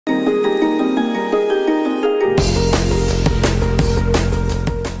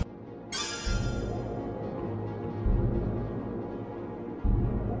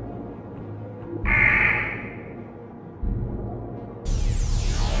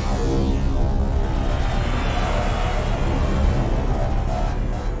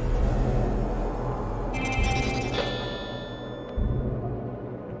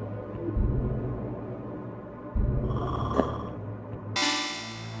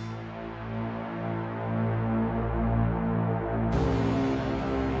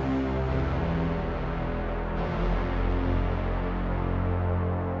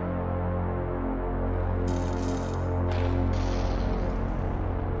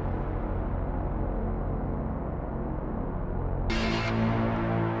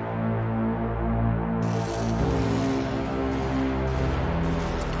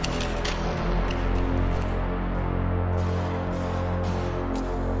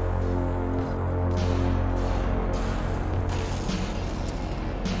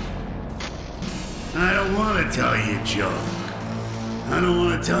don't want to tell you a joke. I don't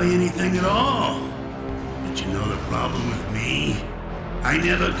want to tell you anything at all. But you know the problem with me? I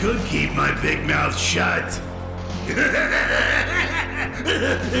never could keep my big mouth shut.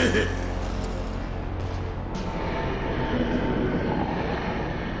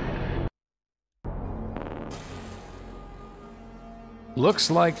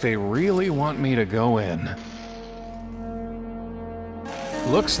 Looks like they really want me to go in.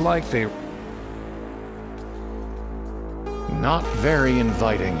 Looks like they... Not very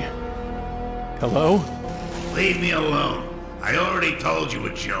inviting. Hello? Leave me alone. I already told you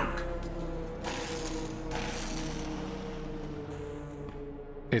a joke.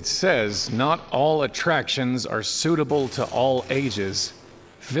 It says not all attractions are suitable to all ages.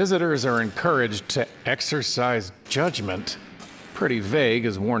 Visitors are encouraged to exercise judgment. Pretty vague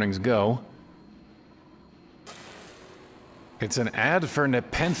as warnings go. It's an ad for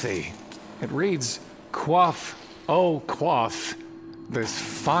Nepenthe. It reads, "Quaff, oh quaff, this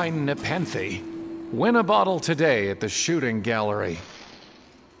fine Nepenthe. Win a bottle today at the shooting gallery."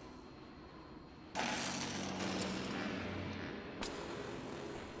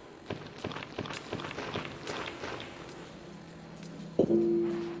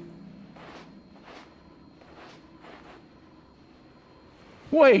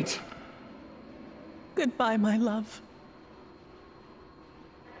 Wait! Goodbye, my love.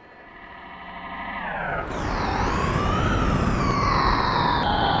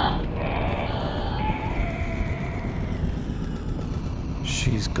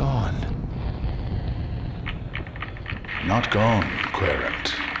 She's gone. Not gone,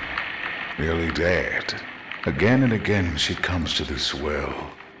 Querent. Nearly dead. Again and again she comes to this well,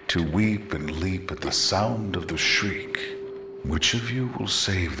 to weep and leap at the sound of the shriek. Which of you will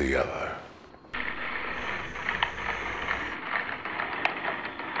save the other?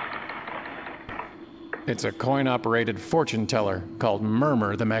 It's a coin-operated fortune teller called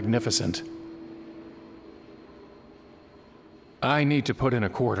Murmur the Magnificent. I need to put in a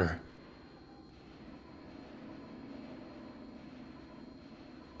quarter.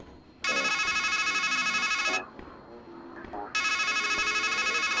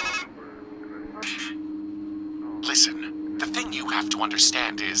 Listen, the thing you have to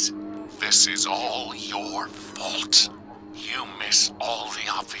understand is, this is all your fault. You miss all the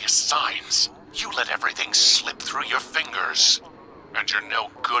obvious signs. You let everything slip through your fingers. And you're no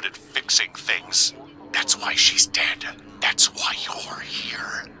good at fixing things. That's why she's dead. That's why you're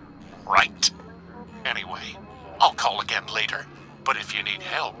here. Right? Anyway, I'll call again later. But if you need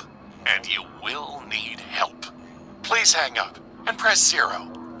help, and you will need help, please hang up and press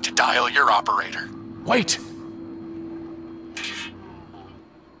 0 to dial your operator. Wait!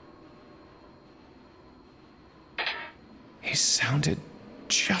 He sounded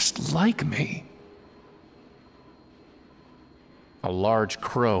just like me. A large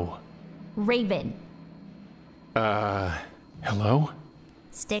crow. Raven. Hello?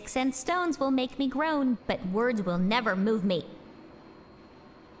 Sticks and stones will make me groan, but words will never move me.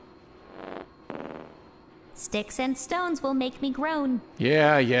 Sticks and stones will make me groan.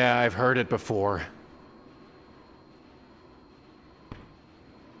 Yeah, I've heard it before.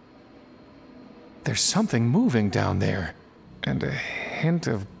 There's something moving down there, and a hint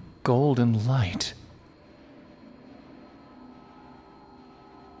of golden light.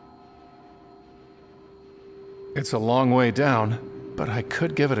 It's a long way down, but I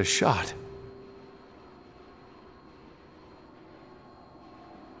could give it a shot.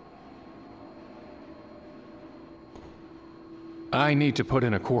 I need to put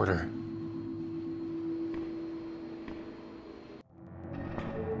in a quarter.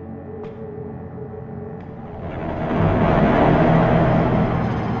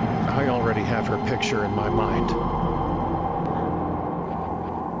 I already have her picture in my mind.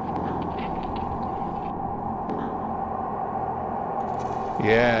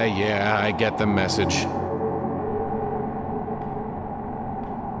 Yeah, I get the message.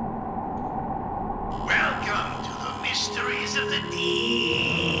 Welcome to the mysteries of the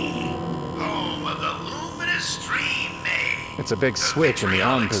deep, home of the luminous stream maid. It's a big switch in the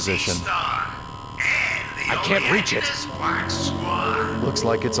on position. I can't reach it. Black swan. Looks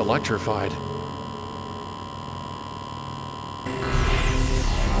like it's electrified.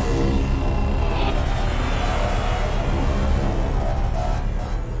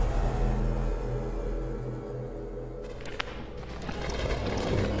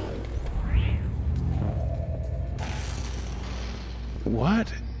 What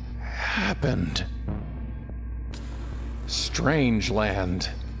happened? Strangeland.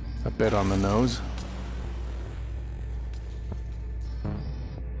 A bit on the nose.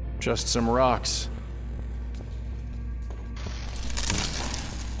 Just some rocks.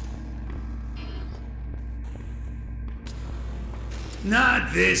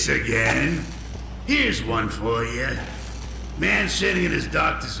 Not this again. Here's one for you. Man sitting in his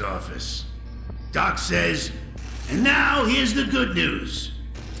doctor's office. Doc says, and now here's the good news.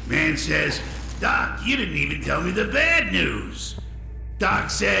 Man says, Doc, you didn't even tell me the bad news. Doc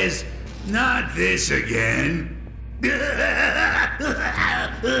says, not this again.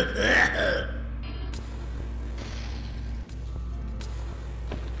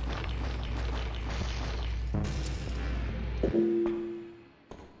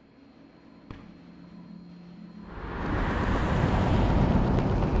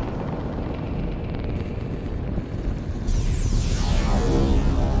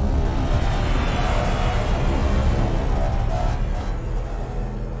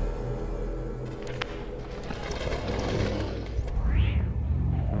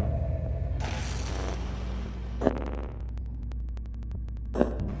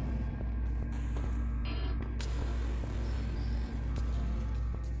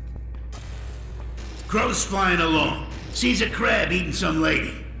 Crow's flying along. Sees a crab eating some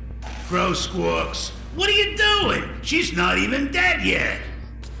lady. Crow squawks, "What are you doing? She's not even dead yet."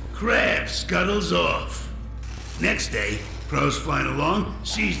 Crab scuttles off. Next day, Crow's flying along,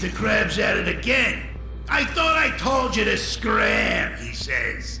 sees the crabs at it again. "I thought I told you to scram," he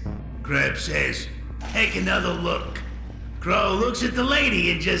says. Crab says, "Take another look." Crow looks at the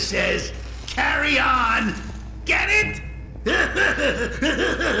lady and just says, "Carry on." Get it?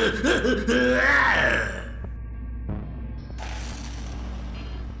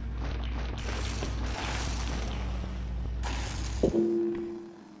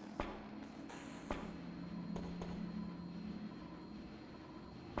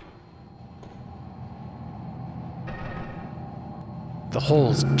 The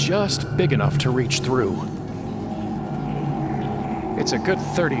hole's just big enough to reach through. It's a good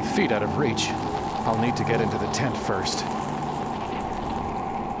 30 feet out of reach. I'll need to get into the tent first.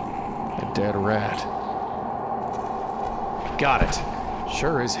 A dead rat. Got it.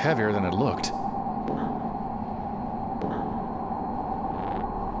 Sure is heavier than it looked.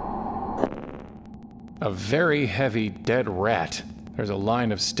 A very heavy dead rat. There's a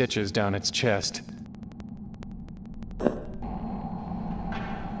line of stitches down its chest.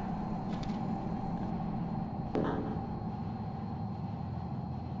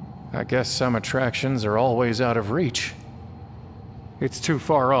 I guess some attractions are always out of reach. It's too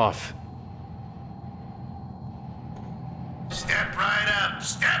far off. Step right up,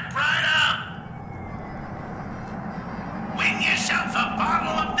 step right up! Win yourself a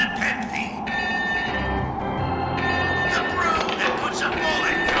bottle of Nepenthe. The brew that puts a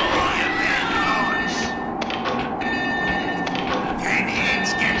bullet in all your bad thoughts. 10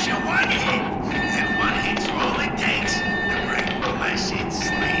 hits gets you 1 hit, and 1 hit's all it takes to bring blessed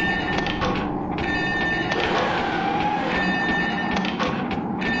sleep.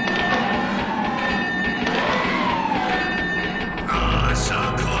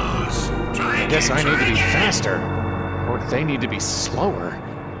 I guess I need to be faster, or they need to be slower,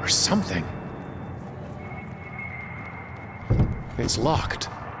 or something. It's locked.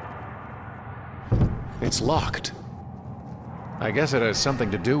 It's locked. I guess it has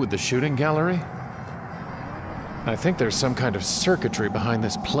something to do with the shooting gallery? I think there's some kind of circuitry behind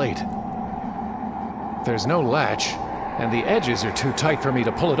this plate. There's no latch, and the edges are too tight for me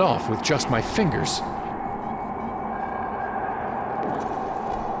to pull it off with just my fingers.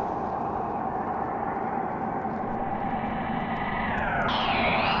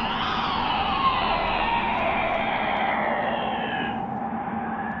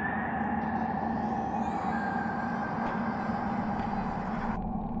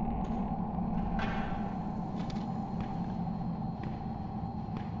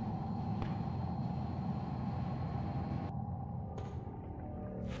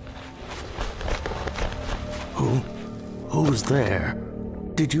 Who's there?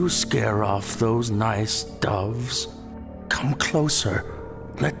 Did you scare off those nice doves? Come closer.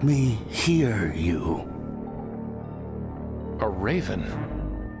 Let me hear you. A raven?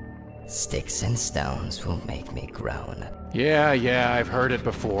 Sticks and stones will make me groan. Yeah, I've heard it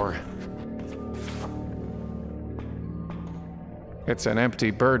before. It's an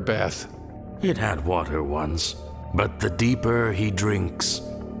empty bird bath. It had water once, but the deeper he drinks,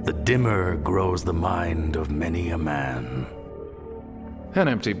 the dimmer grows the mind of many a man. An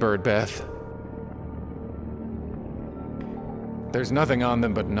empty bird bath. There's nothing on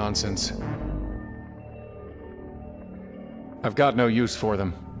them but nonsense. I've got no use for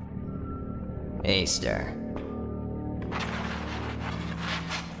them. Easter.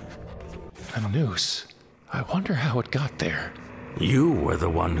 A noose. I wonder how it got there. You were the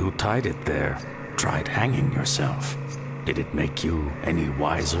one who tied it there. Tried hanging yourself. Did it make you any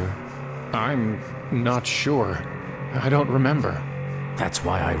wiser? I'm not sure. I don't remember. That's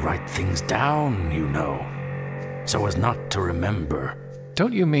why I write things down, you know. So as not to remember.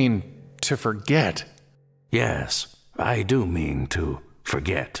 Don't you mean to forget? Yes, I do mean to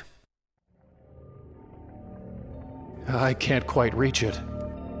forget. I can't quite reach it.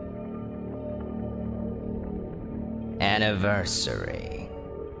 Anniversary.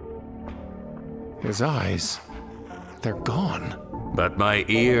 His eyes, they're gone. But my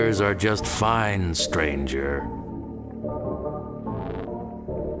ears are just fine, stranger.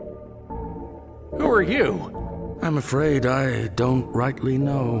 Who are you? I'm afraid I don't rightly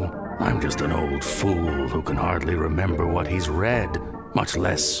know. I'm just an old fool who can hardly remember what he's read, much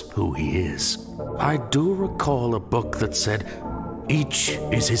less who he is. I do recall a book that said, "Each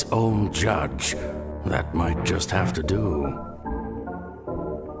is his own judge." That might just have to do.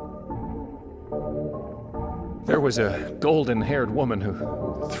 There was a golden-haired woman who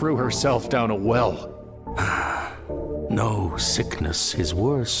threw herself down a well. No sickness is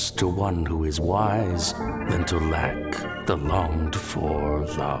worse to one who is wise than to lack the longed-for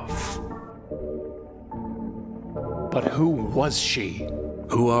love. But who was she?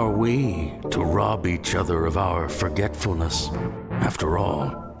 Who are we to rob each other of our forgetfulness? After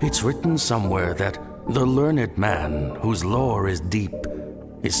all, it's written somewhere that the learned man whose lore is deep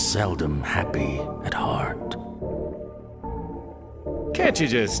is seldom happy at heart. Can't you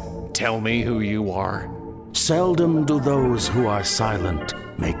just tell me who you are? Seldom do those who are silent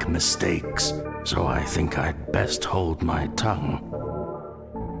make mistakes, so I think I'd best hold my tongue.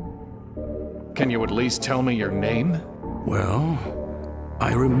 Can you at least tell me your name? Well,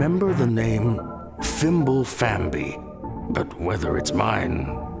 I remember the name Fimble Famby, but whether it's mine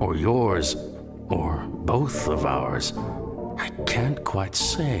or yours, or both of ours, I can't quite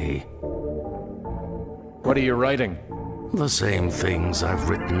say. What are you writing? The same things I've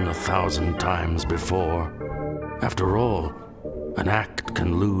written 1,000 times before. After all, an act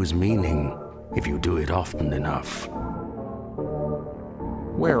can lose meaning if you do it often enough.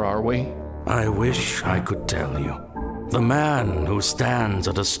 Where are we? I wish I could tell you. The man who stands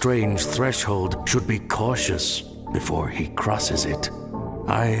at a strange threshold should be cautious before he crosses it.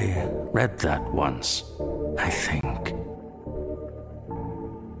 I read that once, I think.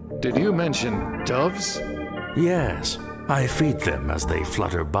 Did you mention doves? Yes, I feed them as they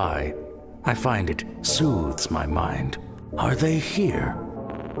flutter by. I find it soothes my mind. Are they here?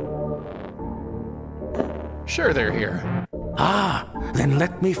 Sure they're here. Ah, then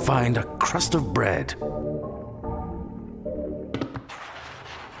let me find a crust of bread.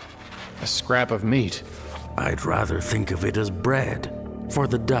 A scrap of meat. I'd rather think of it as bread for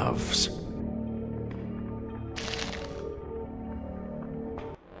the doves.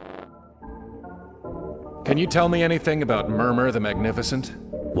 Can you tell me anything about Murmur the Magnificent?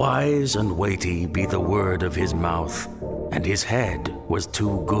 Wise and weighty be the word of his mouth, and his head was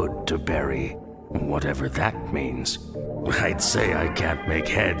too good to bury, whatever that means. I'd say I can't make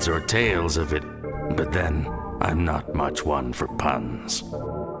heads or tails of it, but then I'm not much one for puns.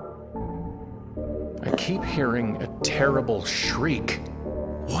 I keep hearing a terrible shriek.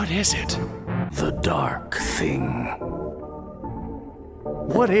 What is it? The dark thing.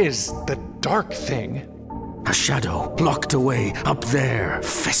 What is the dark thing? A shadow locked away up there,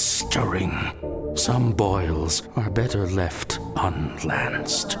 festering. Some boils are better left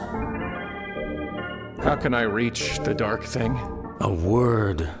unlanced. How can I reach the dark thing? A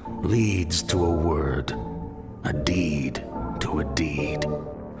word leads to a word, a deed to a deed.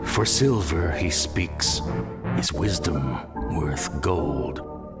 For silver he speaks, is wisdom worth gold.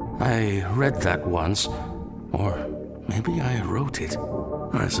 I read that once, or maybe I wrote it.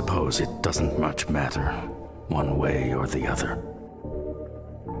 I suppose it doesn't much matter, one way or the other.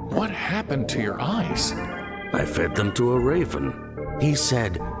 What happened to your eyes? I fed them to a raven. He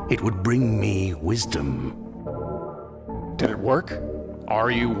said it would bring me wisdom. Did it work?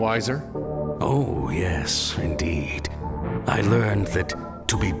 Are you wiser? Oh, yes, indeed. I learned that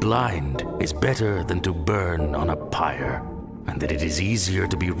to be blind is better than to burn on a pyre, and that it is easier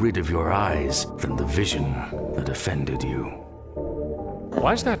to be rid of your eyes than the vision that offended you.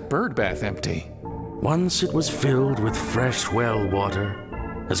 Why's that bird bath empty? Once it was filled with fresh well water,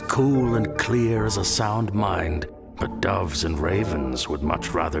 as cool and clear as a sound mind, but doves and ravens would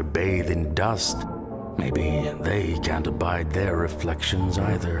much rather bathe in dust. Maybe they can't abide their reflections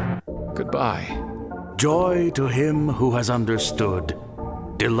either. Goodbye. Joy to him who has understood,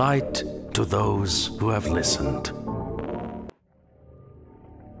 delight to those who have listened.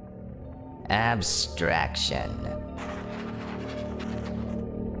 Abstraction.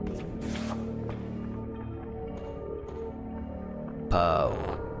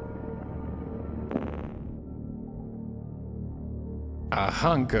 Poe. A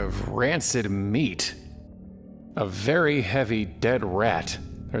hunk of rancid meat. A very heavy dead rat.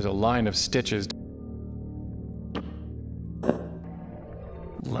 There's a line of stitches.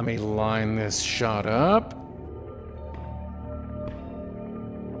 Let me line this shot up.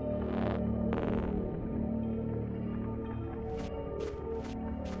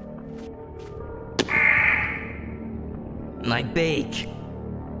 My beak.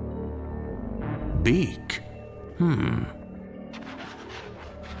 Beak?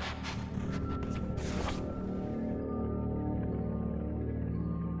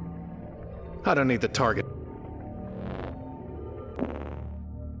 I don't need the target.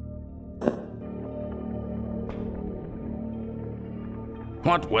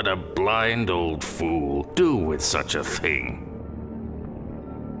 What would a blind old fool do with such a thing?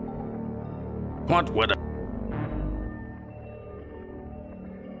 What would a...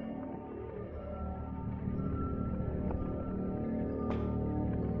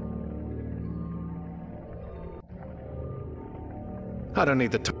 I don't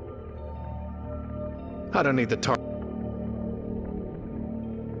need the I don't need the target.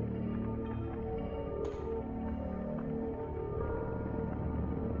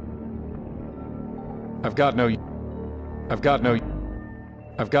 I've got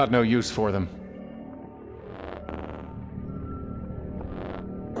no use for them.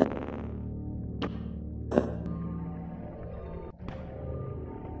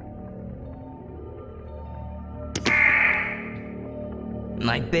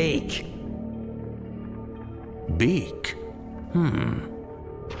 My beak. Beak?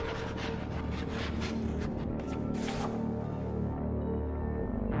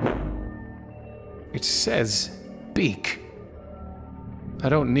 It says beak. I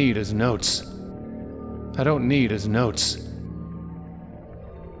don't need his notes. I don't need his notes.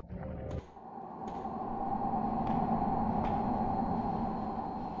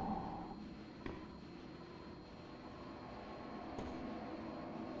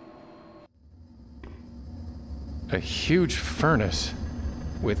 A huge furnace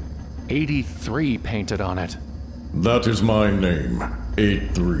with 83 painted on it. That is my name,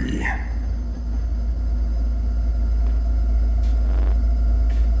 83.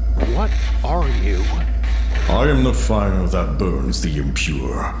 What are you? I am the fire that burns the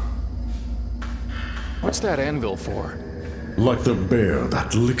impure. What's that anvil for? Like the bear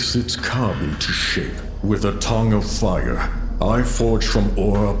that licks its cub into shape with a tongue of fire, I forge from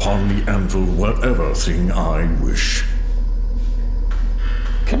ore upon the anvil whatever thing I wish.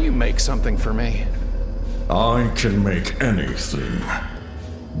 Can you make something for me? I can make anything.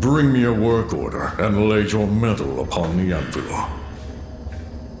 Bring me a work order and lay your metal upon the anvil.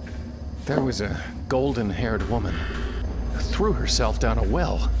 There was a golden-haired woman who threw herself down a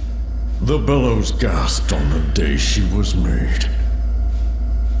well. The bellows gasped on the day she was made.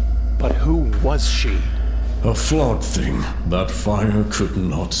 But who was she? A flawed thing that fire could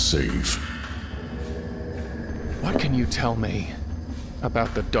not save. What can you tell me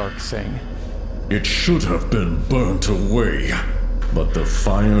about the dark thing? It should have been burnt away, but the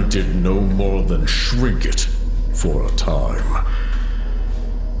fire did no more than shrink it for a time.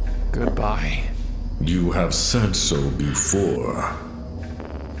 Goodbye. You have said so before.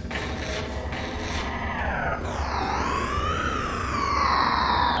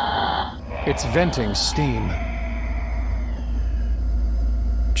 It's venting steam.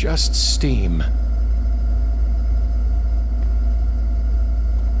 Just steam.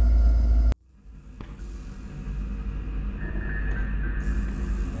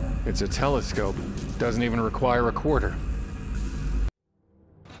 It's a telescope. Doesn't even require a quarter.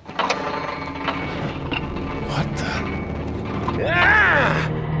 What the? Ah!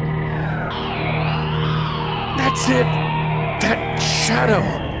 That's it! That shadow!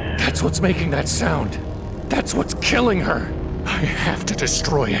 That's what's making that sound. That's what's killing her. I have to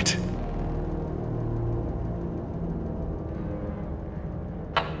destroy it.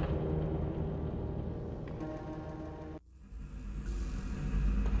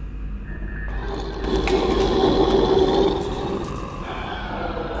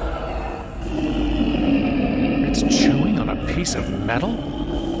 It's chewing on a piece of metal?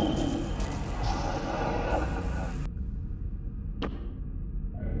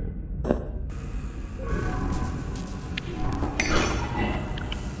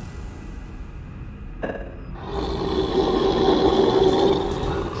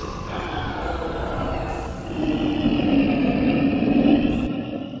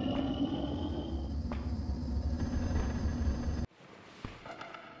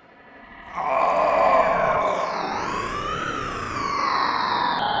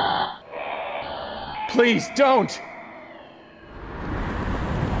 Please, don't!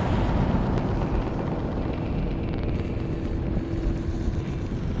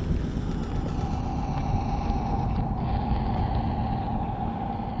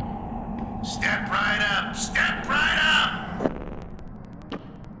 Step right up! Step right up!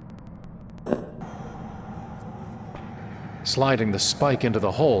 Sliding the spike into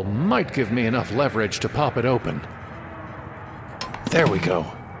the hole might give me enough leverage to pop it open. There we go.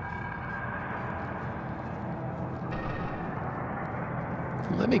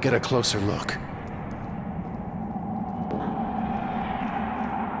 Let me get a closer look.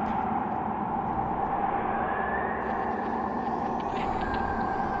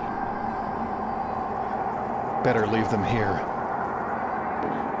 Better leave them here.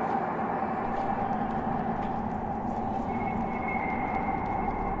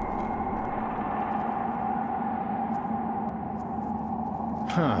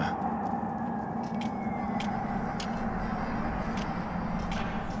 Huh.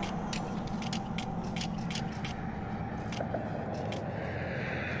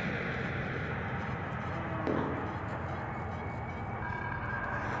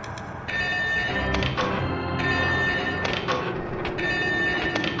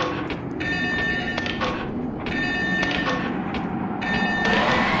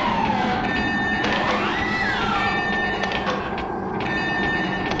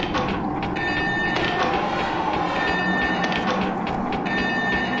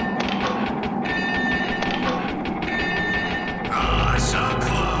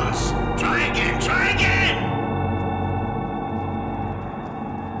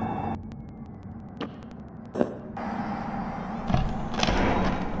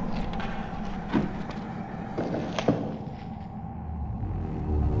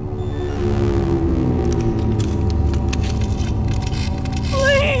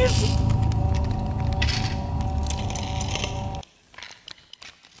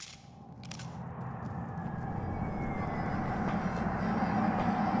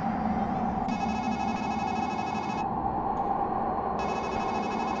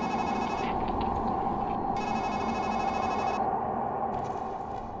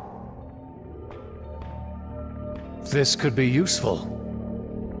 This could be useful.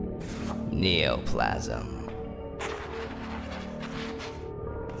 Neoplasm.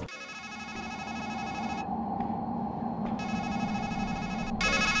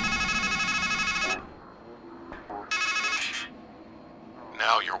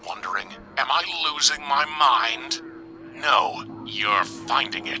 Now you're wondering, am I losing my mind? No, you're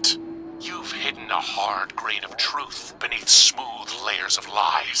finding it. You've hidden a hard grain of truth beneath smooth layers of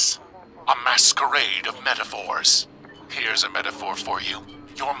lies. A masquerade of metaphors. Here's a metaphor for you.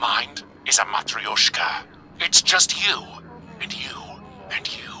 Your mind is a matryoshka. It's just you, and you, and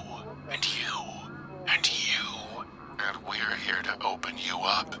you, and you, and you. And we're here to open you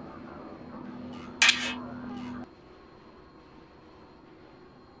up.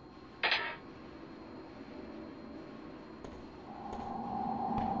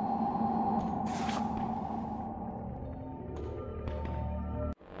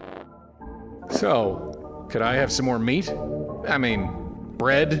 So, could I have some more meat? I mean,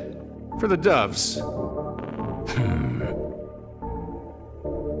 bread? For the doves.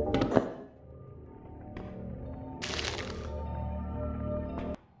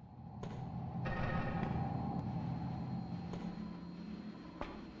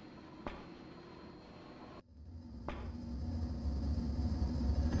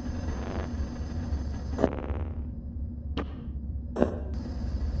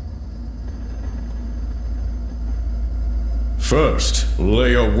 First,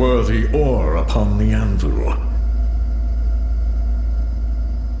 lay a worthy ore upon the anvil.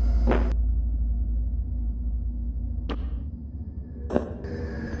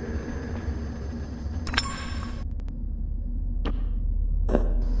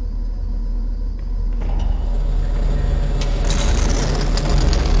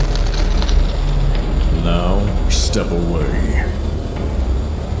 Now, step away.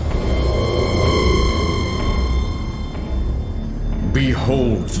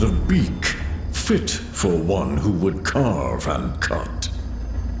 Behold the beak, fit for one who would carve and cut.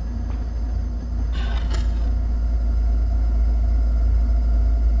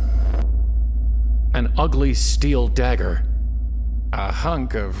 An ugly steel dagger. A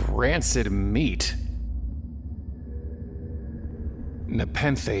hunk of rancid meat.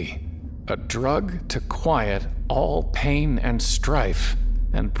 Nepenthe. A drug to quiet all pain and strife,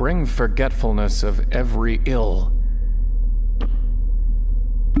 and bring forgetfulness of every ill.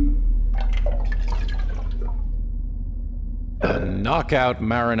 A knockout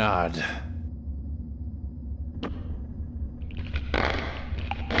marinade.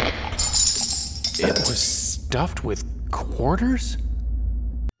 It was stuffed with quarters?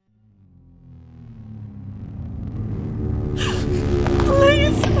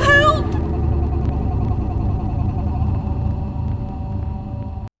 Please help!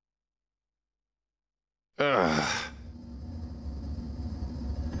 Ugh.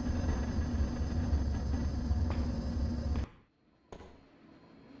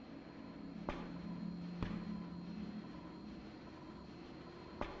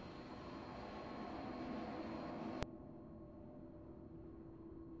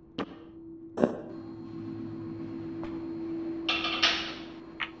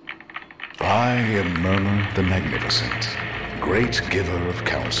 I am Murmur the Magnificent, great giver of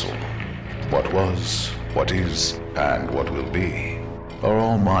counsel. What was, what is, and what will be are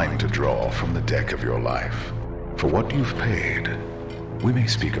all mine to draw from the deck of your life. For what you've paid, we may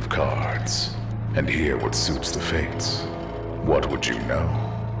speak of cards, and hear what suits the fates. What would you know?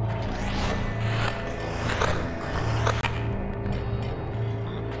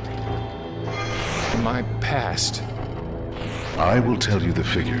 My past. I will tell you the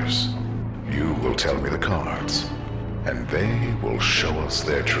figures. You will tell me the cards, and they will show us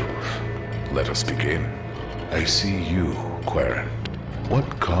their truth. Let us begin. I see you, Querent.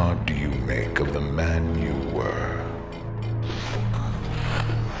 What card do you make of the man you were?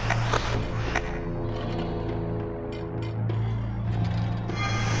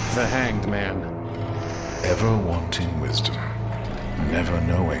 The Hanged Man. Ever wanting wisdom, never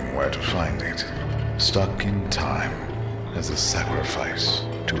knowing where to find it, stuck in time as a sacrifice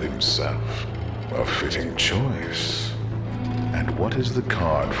to himself. A fitting choice. And what is the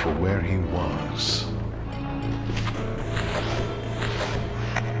card for where he was?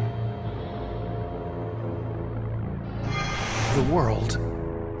 The world.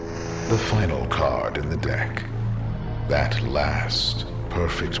 The final card in the deck. That last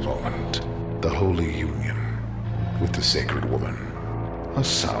perfect moment. The Holy Union with the Sacred Woman. A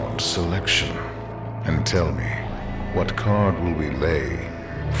sound selection. And tell me, what card will we lay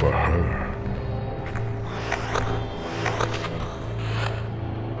for her?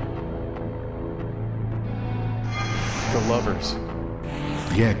 The Lovers.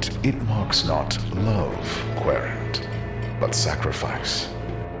 Yet it marks not love, Querent, but sacrifice,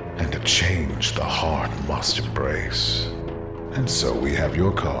 and a change the heart must embrace. And so we have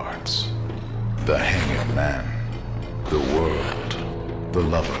your cards. The Hanged Man, the world, the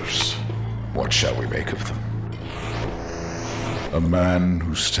lovers. What shall we make of them? A man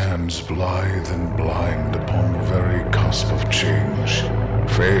who stands blithe and blind upon the very cusp of change,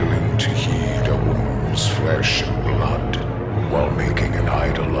 failing to heed a woman's flesh and blood, while making an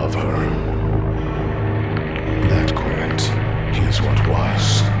idol of her. That, Querent, is what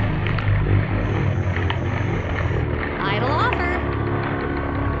was. Idle offer.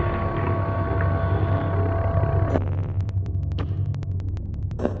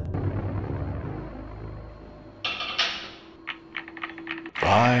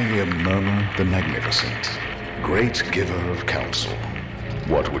 I am Murmur the Magnificent, great giver of counsel.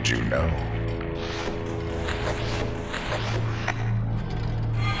 What would you know?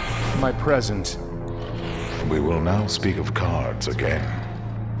 My present. We will now speak of cards again.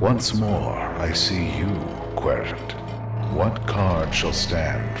 Once more, I see you, Querent. What card shall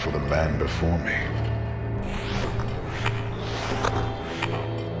stand for the man before me?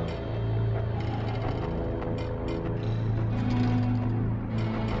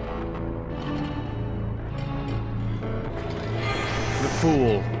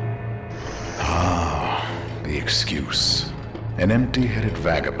 Fool. Ah, the excuse. An empty-headed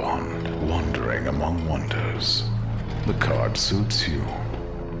vagabond wandering among wonders. The card suits you,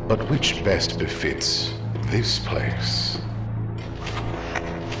 but which best befits this place?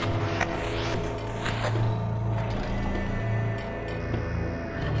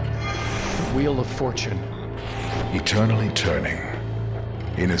 The Wheel of Fortune. Eternally turning,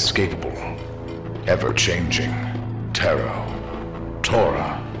 inescapable, ever-changing, tarot.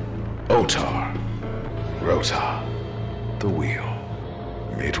 Torah, Otar, Rota, the wheel.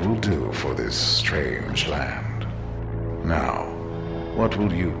 It will do for this strange land. Now, what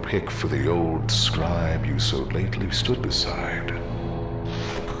will you pick for the old scribe you so lately stood beside?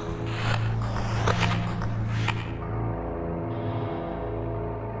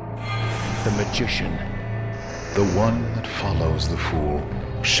 The Magician. The one that follows the fool,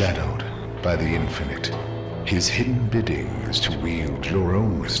 shadowed by the infinite. His hidden bidding is to wield your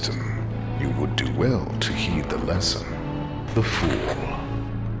own wisdom. You would do well to heed the lesson. The Fool,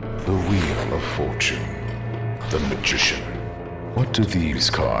 the Wheel of Fortune, the Magician. What do these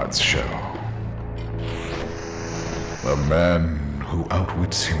cards show? A man who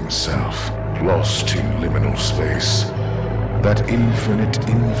outwits himself, lost in liminal space. That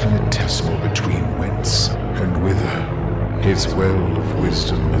infinitesimal between whence and whither. His well of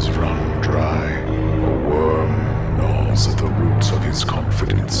wisdom has run dry. A worm gnaws at the roots of his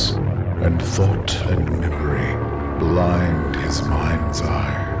confidence, and thought and memory blind his mind's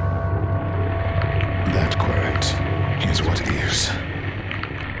eye. That querent is what is.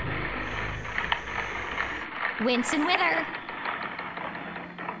 Wince and wither.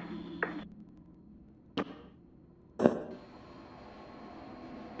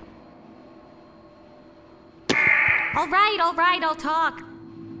 All right, I'll talk.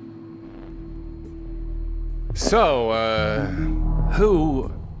 So,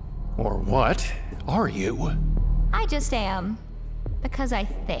 who or what are you? I just am. Because I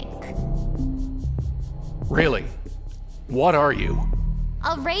think. Really? What are you?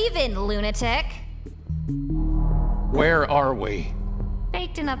 A raven, lunatic. Where are we?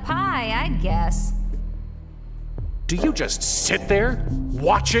 Baked in a pie, I guess. Do you just sit there,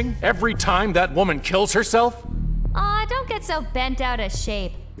 watching every time that woman kills herself? Aw, don't get so bent out of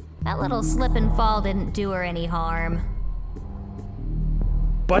shape. That little slip and fall didn't do her any harm.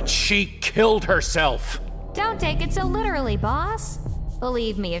 But she killed herself! Don't take it so literally, boss.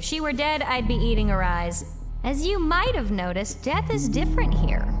 Believe me, if she were dead, I'd be eating her eyes. As you might have noticed, death is different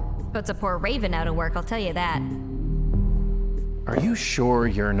here. Puts a poor raven out of work, I'll tell you that. Are you sure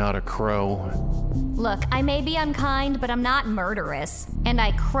you're not a crow? Look, I may be unkind, but I'm not murderous. And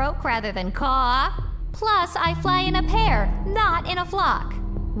I croak rather than caw. Plus, I fly in a pair, not in a flock.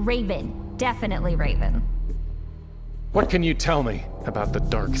 Raven. Definitely raven. What can you tell me about the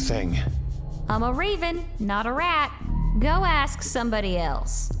dark thing? I'm a raven, not a rat. Go ask somebody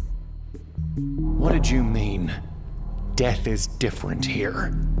else. What did you mean? Death is different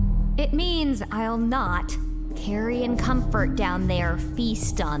here. It means I'll not carry in comfort down there,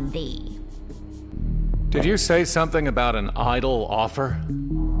 feast on thee. Did you say something about an idle offer?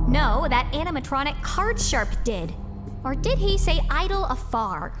 No, that animatronic card sharp did. Or did he say idle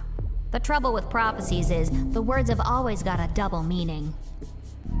afar? The trouble with prophecies is the words have always got a double meaning.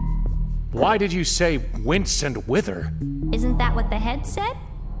 Why did you say wince and wither? Isn't that what the head said?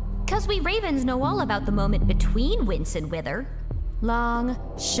 'Cause we ravens know all about the moment between wince and wither. Long,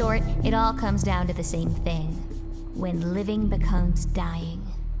 short, it all comes down to the same thing. When living becomes dying.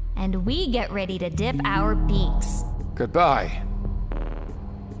 And we get ready to dip our beaks. Goodbye.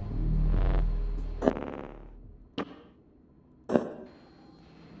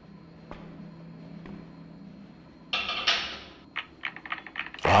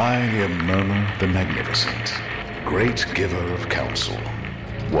 I am Murmur the Magnificent, great giver of counsel.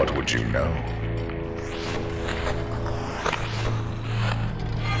 What would you know?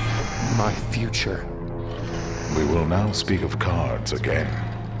 My future. We will now speak of cards again.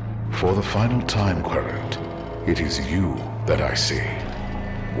 For the final time, Querent, it is you that I see.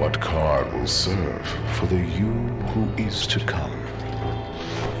 What card will serve for the you who is to come?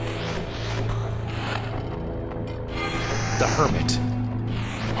 The Hermit.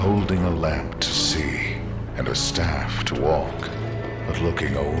 Holding a lamp to see and a staff to walk, but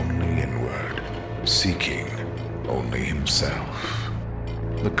looking only inward, seeking only himself.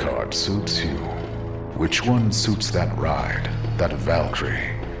 The card suits you. Which one suits that ride, that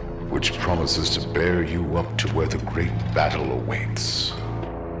Valkyrie, which promises to bear you up to where the great battle awaits?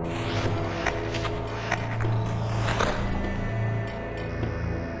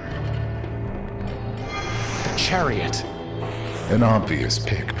 The Chariot. An obvious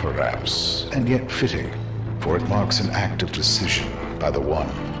pick, perhaps, and yet fitting, for it marks an act of decision by the one,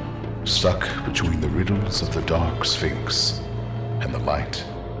 stuck between the riddles of the dark sphinx and the light.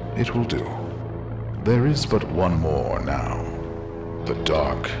 It will do. There is but one more now. The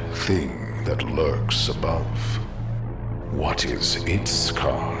dark thing that lurks above. What is its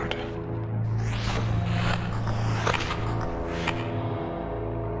card?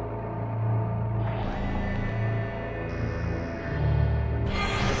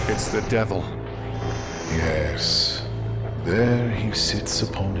 It's the devil. Yes. There he sits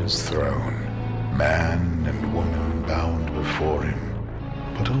upon his throne, man and woman bound before him,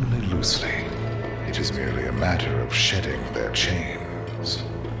 but only loosely. It is merely a matter of shedding their chains.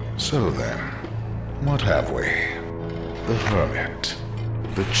 So then, what have we? The Hermit,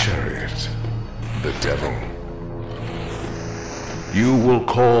 the Chariot, the Devil. You will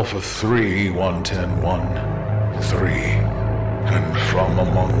call for 3, 1-10-1, 3. And from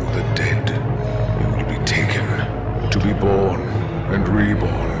among the dead, you will be taken, to be born and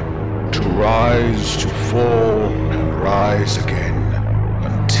reborn, to rise, to fall, and rise again,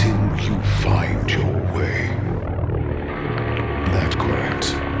 until you find your way. That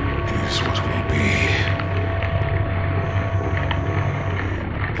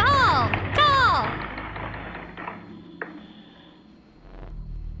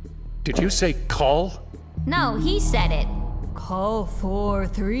Did you say call? No, he said it. Call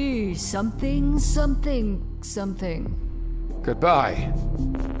 43 something something something. Goodbye.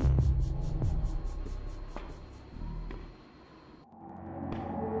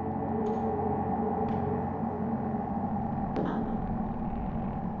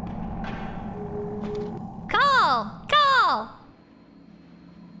 Call! Call!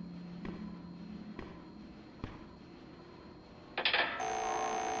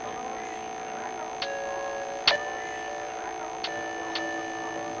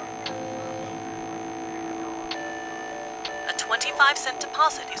 A 25-cent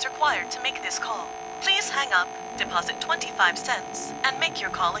deposit is required to make this call. Please hang up, deposit 25 cents, and make your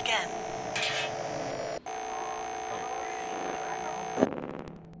call again.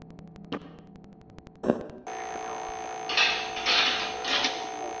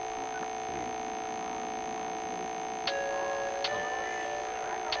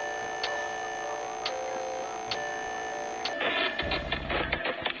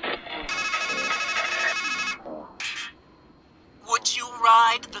 Would you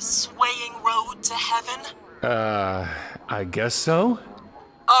ride the swaying road to heaven? I guess so?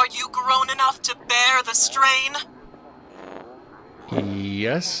 Are you grown enough to bear the strain?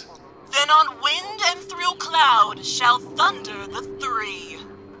 Yes? Then on wind and through cloud shall thunder the three.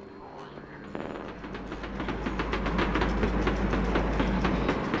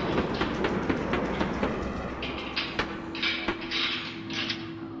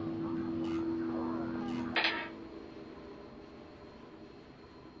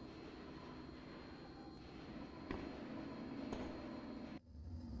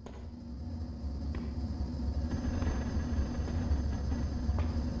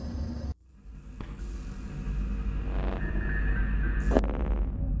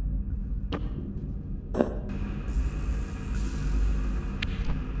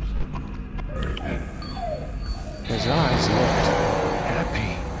 His eyes looked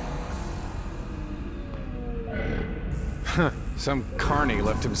happy. Huh, some carny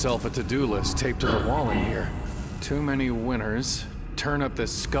left himself a to-do list taped to the wall in here. Too many winners, turn up the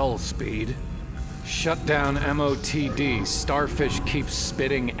skull speed, shut down MOTD, starfish keeps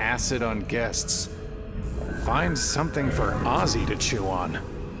spitting acid on guests. Find something for Ozzy to chew on.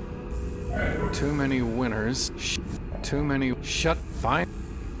 Too many winners, too many find.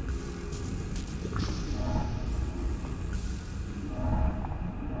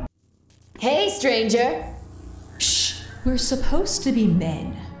 Hey, stranger! Shh! We're supposed to be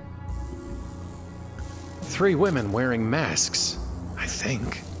men. 3 women wearing masks, I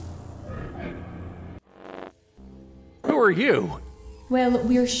think. Who are you? Well,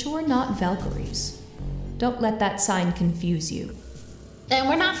 we're sure not Valkyries. Don't let that sign confuse you. And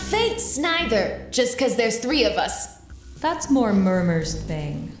we're not fates, neither, just 'cause there's 3 of us. That's more Murmur's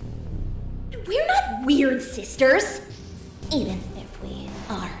thing. We're not weird sisters, even if we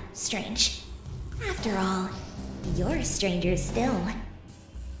are strange. After all, you're strangers still.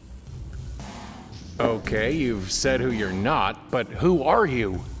 Okay, you've said who you're not, but who are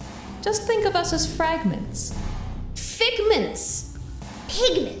you? Just think of us as fragments. Figments!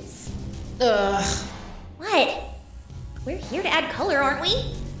 Pigments. Ugh. What? We're here to add color, aren't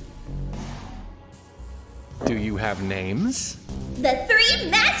we? Do you have names? The 3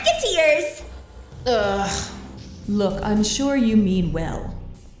 Masketeers! Ugh. Look, I'm sure you mean well.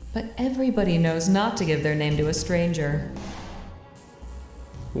 But everybody knows not to give their name to a stranger.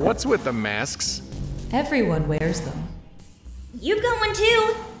 What's with the masks? Everyone wears them. You've got one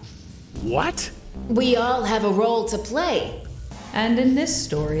too. What? We all have a role to play. And in this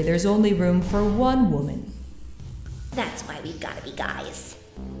story, there's only room for one woman. That's why we've gotta be guys.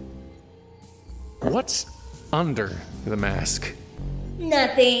 What's under the mask?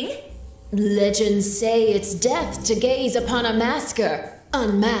 Nothing. Legends say it's death to gaze upon a masker,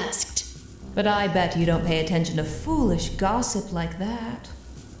 unmasked. But I bet you don't pay attention to foolish gossip like that.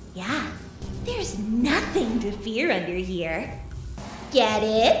 Yeah, there's nothing to fear under here. Get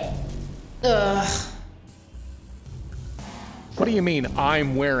it? Ugh. What do you mean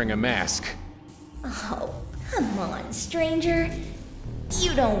I'm wearing a mask? Oh, come on, stranger.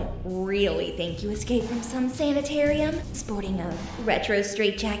 You don't really think you escaped from some sanitarium, sporting a retro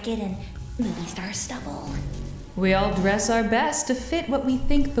straitjacket and movie star stubble? We all dress our best to fit what we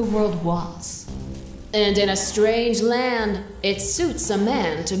think the world wants. And in a strange land, it suits a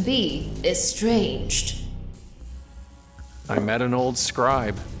man to be estranged. I met an old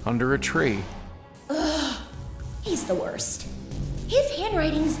scribe under a tree. Ugh, he's the worst. His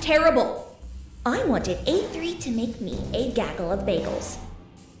handwriting's terrible. I wanted A3 to make me a gaggle of bagels.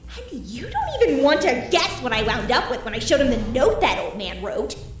 And you don't even want to guess what I wound up with when I showed him the note that old man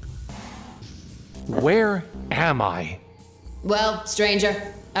wrote. Where am I? Well,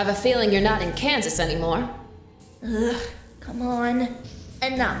 stranger, I have a feeling you're not in Kansas anymore. Ugh, come on.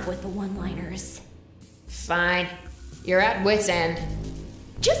 Enough with the one-liners. Fine. You're at wit's end.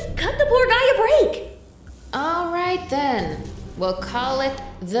 Just cut the poor guy a break! Alright then. We'll call it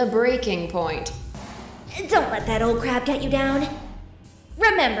the breaking point. Don't let that old crab get you down.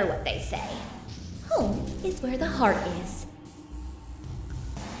 Remember what they say. Home is where the heart is.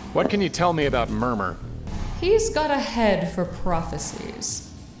 What can you tell me about Murmur? He's got a head for prophecies.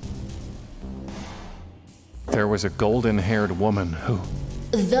 There was a golden-haired woman who...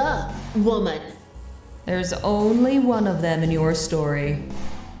 The woman. There's only one of them in your story.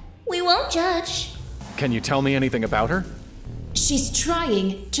 We won't judge. Can you tell me anything about her? She's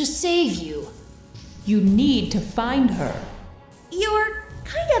trying to save you. You need to find her. You're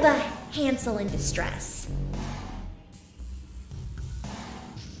kind of a Hansel in distress.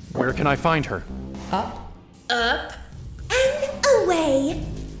 Where can I find her? Up. Up. And away.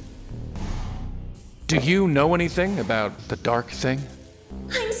 Do you know anything about the dark thing?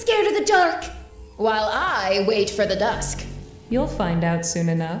 I'm scared of the dark. While I wait for the dusk. You'll find out soon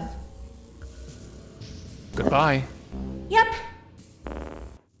enough. Goodbye. Yep.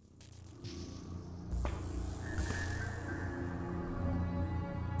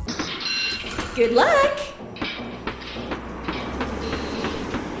 Good luck.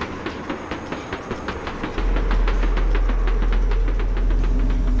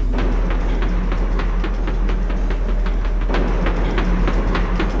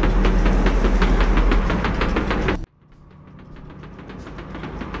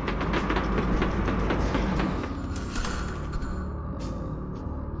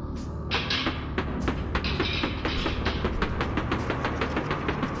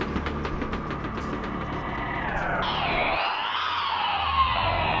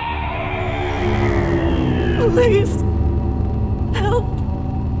 Please, help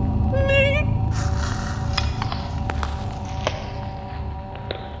me.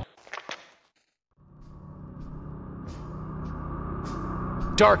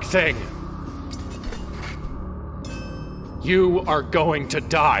 Dark thing! You are going to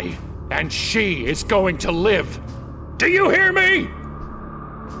die, and she is going to live. Do you hear me?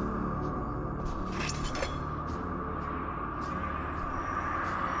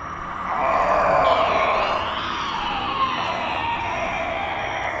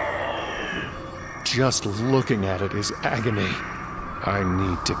 Just looking at it is agony. I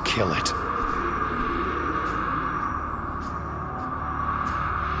need to kill it.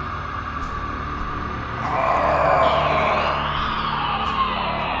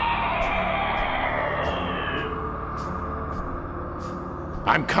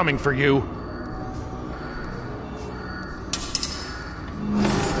 I'm coming for you.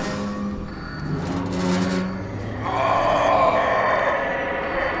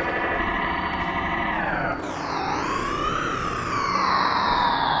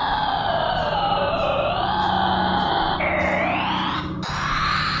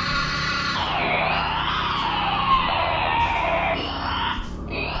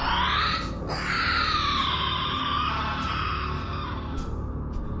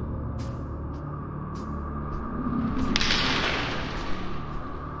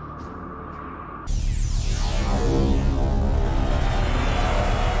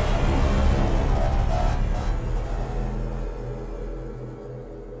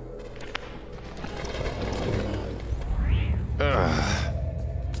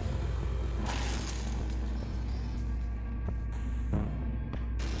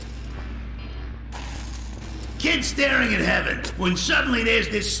 Kid staring at heaven when suddenly there's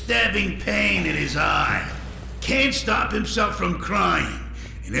this stabbing pain in his eye. Can't stop himself from crying.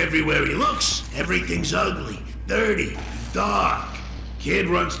 And everywhere he looks, everything's ugly, dirty, dark. Kid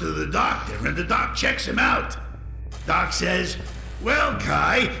runs to the doctor and the doc checks him out. Doc says, "Well,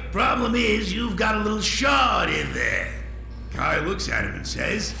 Kai, problem is you've got a little shard in there." Kai looks at him and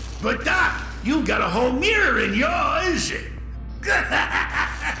says, "But Doc, you've got a whole mirror in yours."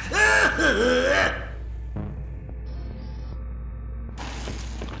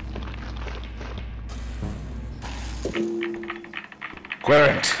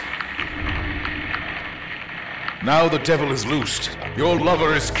 Querent. Now the devil is loosed. Your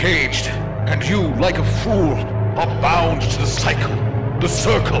lover is caged, and you, like a fool, are bound to the cycle, the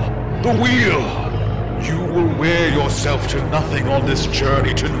circle, the wheel. You will wear yourself to nothing on this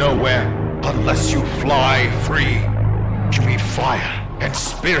journey to nowhere, unless you fly free. You need fire, and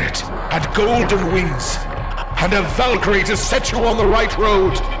spirit, and golden wings, and a Valkyrie to set you on the right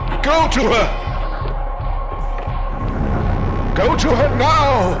road. Go to her! Go to her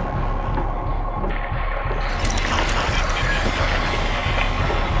now!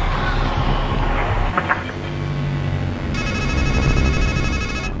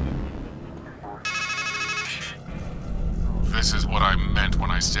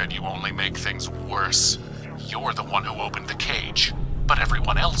 said you only make things worse. You're the one who opened the cage, but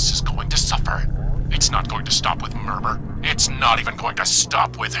everyone else is going to suffer. It's not going to stop with Murmur. It's not even going to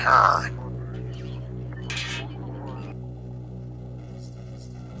stop with her.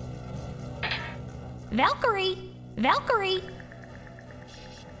 Valkyrie! Valkyrie!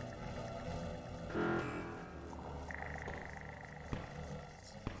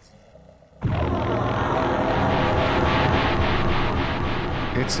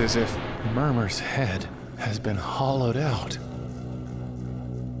 It's as if Murmur's head has been hollowed out.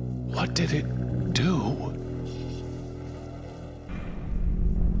 What did it do?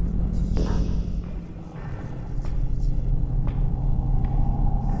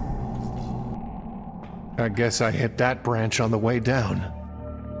 I guess I hit that branch on the way down.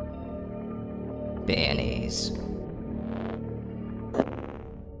 Bannies.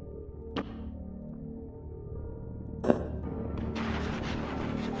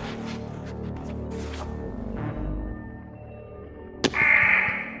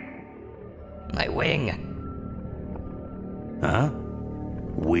 My wing. Huh?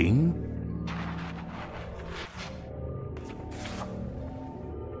 Wing?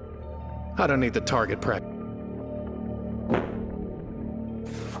 I don't need the target prep.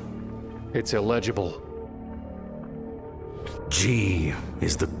 It's illegible. G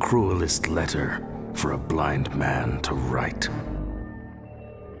is the cruelest letter for a blind man to write.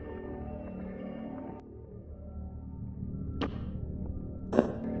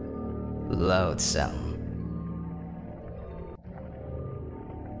 Loathsome.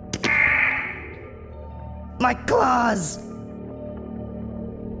 My claws!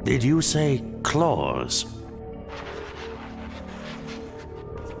 Did you say claws?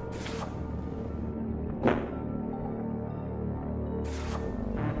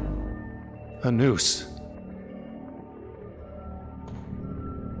 A noose.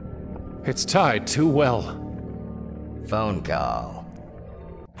 It's tied too well. Phone call.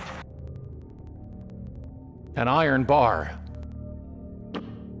 An iron bar.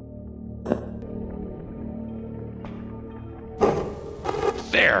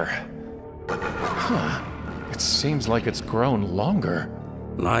 There! Huh. It seems like it's grown longer.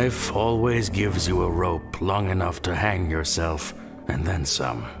 Life always gives you a rope long enough to hang yourself, and then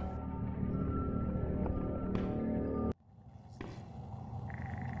some.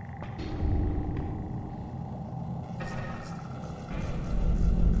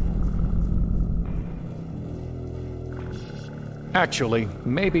 Actually,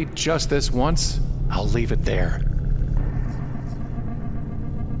 maybe just this once, I'll leave it there.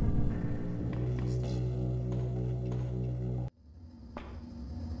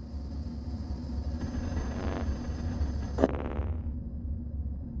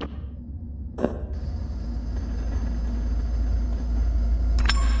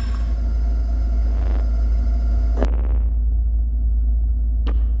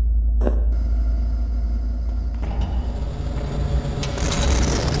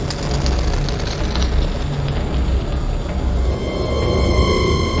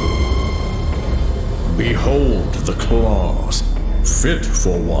 Behold the claws, fit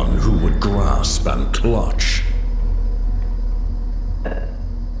for one who would grasp and clutch.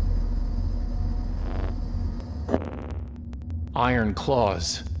 Iron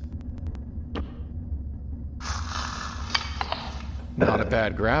claws. Not a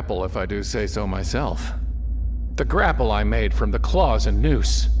bad grapple, if I do say so myself. The grapple I made from the claws and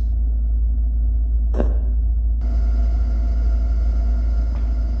noose.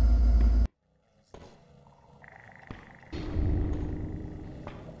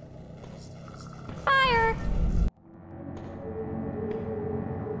 Fire!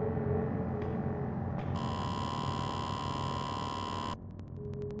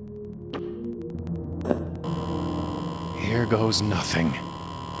 Here goes nothing.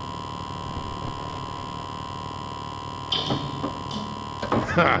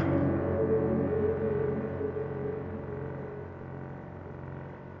 Ha!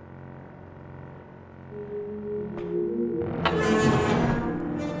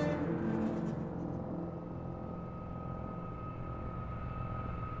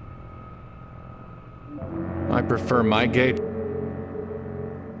 I prefer my gate.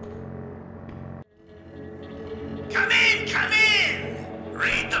 Come in, come in!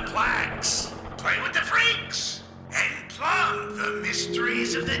 Read the plaques, play with the freaks, and plumb the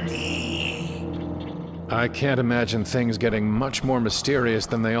mysteries of the deep. I can't imagine things getting much more mysterious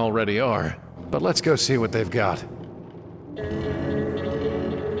than they already are. But let's go see what they've got.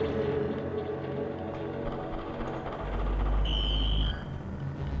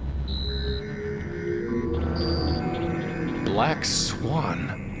 black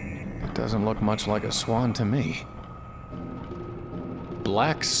swan. It doesn't look much like a swan to me.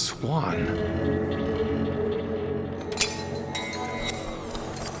 Black swan.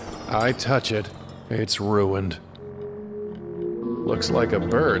 I touch it, it's ruined. Looks like a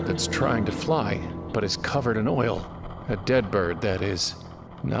bird that's trying to fly, but is covered in oil. A dead bird, that is.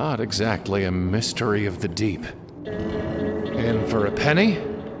 Not exactly a mystery of the deep. In for a penny?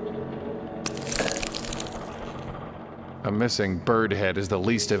 A missing bird head is the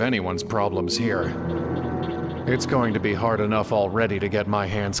least of anyone's problems here. It's going to be hard enough already to get my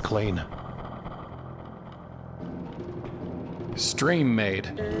hands clean. Stream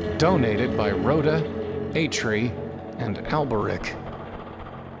Made, donated by Rhoda, Atri, and Alberic.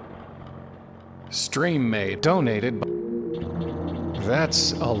 Stream Made, donated by...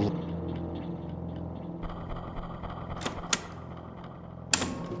 That's a...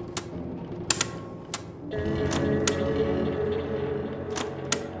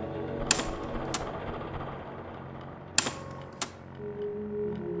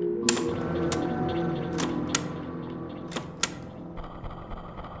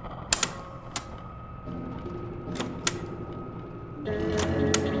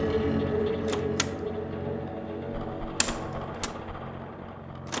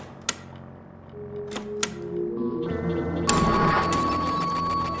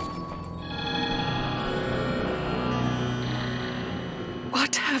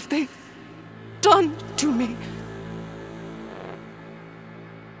 What have they done to me?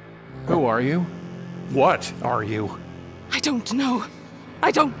 Who are you? What are you? I don't know.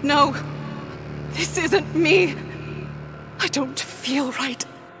 I don't know. This isn't me. I don't feel right.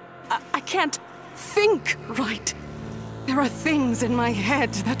 I can't think right. There are things in my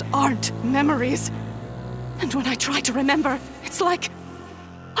head that aren't memories. And when I try to remember, it's like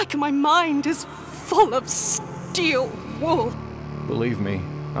my mind is full of steel wool. Believe me,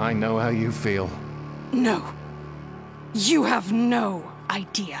 I know how you feel. No. You have no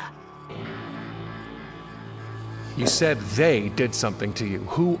idea. You said they did something to you.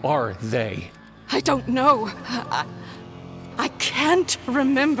 Who are they? I don't know. I can't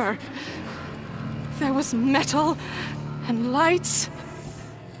remember. There was metal and lights,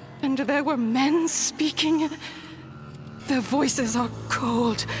 and there were men speaking. Their voices are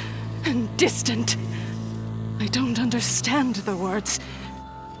cold and distant. I don't understand the words.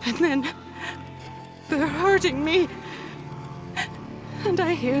 And then they're hurting me. And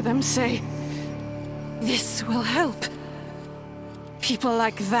I hear them say, "This will help." People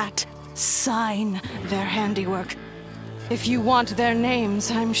like that sign their handiwork. If you want their names,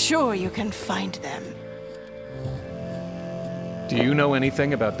 I'm sure you can find them. Do you know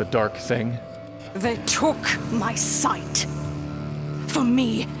anything about the Dark Thing? They took my sight. For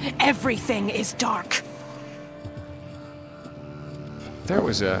me, everything is dark. There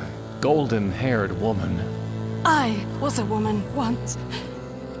was a golden-haired woman. I was a woman once.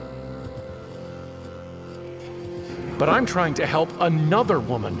 But I'm trying to help another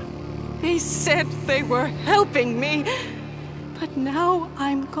woman. They said they were helping me, but now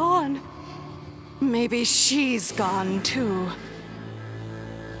I'm gone. Maybe she's gone too.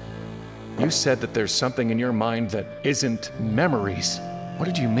 You said that there's something in your mind that isn't memories. What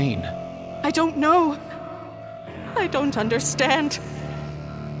did you mean? I don't know. I don't understand.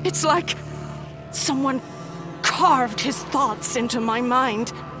 It's like someone carved his thoughts into my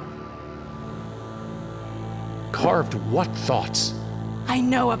mind. Carved what thoughts? I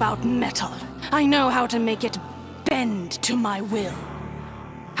know about metal. I know how to make it bend to my will.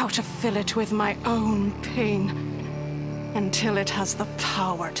 How to fill it with my own pain until it has the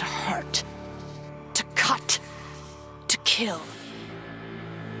power to hurt, to cut, to kill.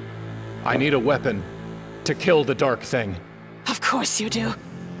 I need a weapon to kill the Dark Thing. Of course you do.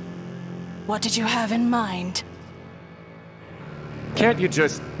 What did you have in mind? Can't you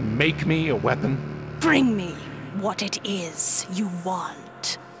just make me a weapon? Bring me what it is you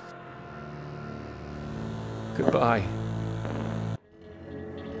want. Goodbye.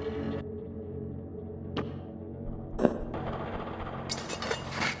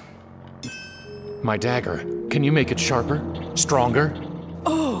 My dagger. Can you make it sharper? Stronger?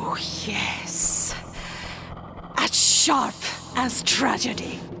 Oh, yes. As sharp as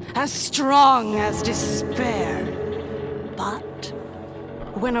tragedy. As strong as despair. But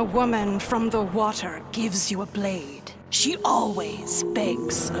when a woman from the water gives you a blade, she always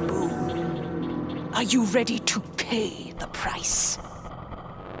begs a boon. Are you ready to pay the price?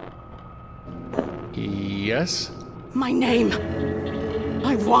 Yes? My name.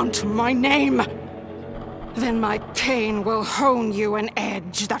 I want my name. Then my pain will hone you an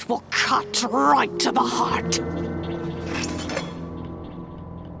edge that will cut right to the heart.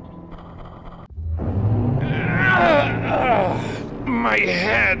 my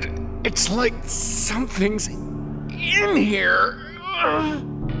head. It's like something's in here.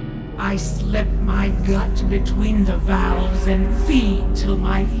 I slip my gut between the valves and feed till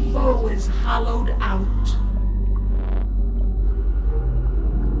my foe is hollowed out.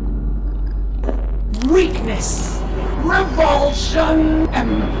 Weakness, revulsion,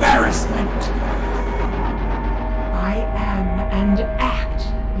 embarrassment. I am and act,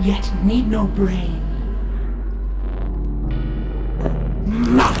 yet need no brain.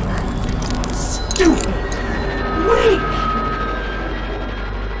 Muck, stupid, weak.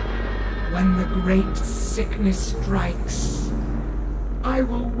 When the great sickness strikes, I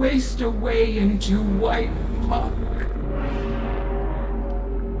will waste away into white muck.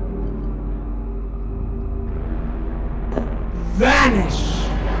 Vanish,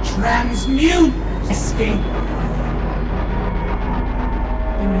 transmute, escape.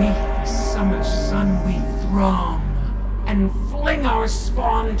 Beneath the summer sun we throng, and fling our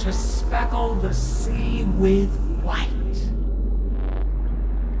spawn to speckle the sea with white.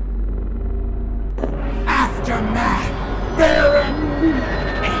 Aftermath, barren,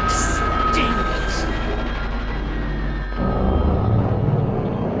 extinct.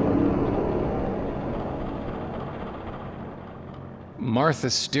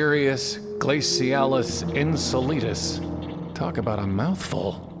 Marthasterius glacialis insolitus. Talk about a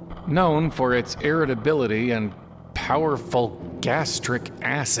mouthful. Known for its irritability and powerful gastric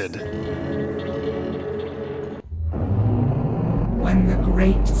acid. When the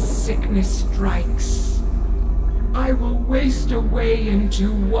great sickness strikes, I will waste away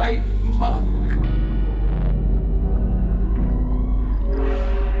into white muck.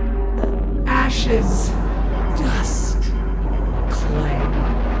 Ashes, dust, clay.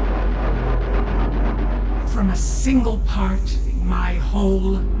 From a single part, my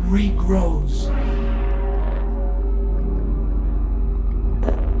whole regrows.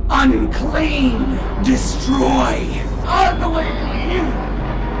 Unclean, destroy, ugly.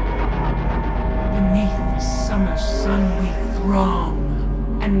 Beneath the summer sun we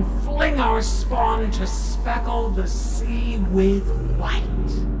throng, and fling our spawn to speckle the sea with white.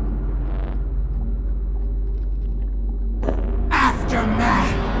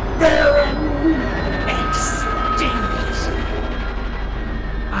 Aftermath, barren, extinct.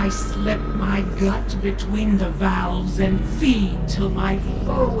 I slip my gut between the valves and feed till my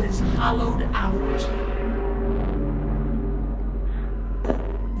foe is hollowed out.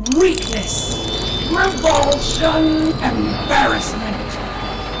 Weakness, revulsion, embarrassment.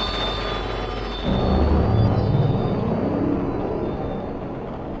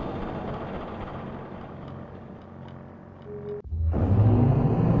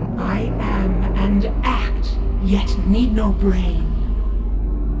 I am and act, yet need no brain.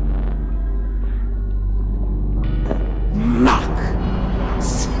 Muck,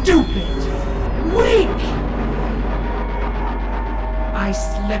 stupid, weak. I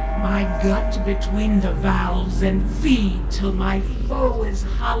slip my gut between the valves and feed till my foe is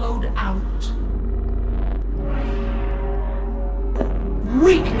hollowed out.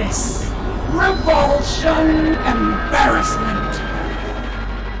 Weakness, revulsion, embarrassment.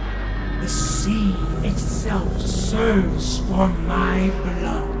 The sea itself serves for my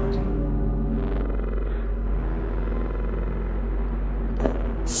blood.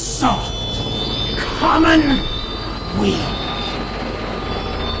 Soft, common, weak.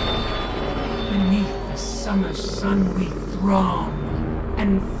 Beneath the summer sun we throng,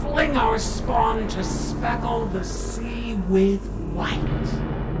 and fling our spawn to speckle the sea with white.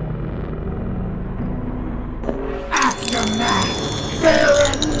 Aftermath,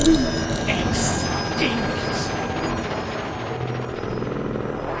 barren, extinct.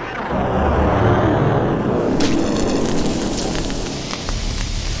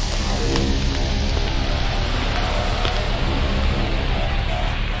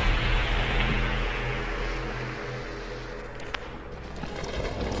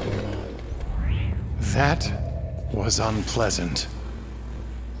 That was unpleasant.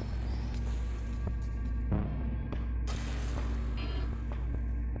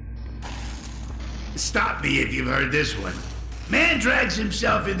 Stop me if you've heard this one. Man drags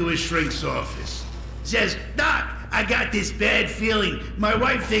himself into his shrink's office. Says, "Doc, I got this bad feeling. My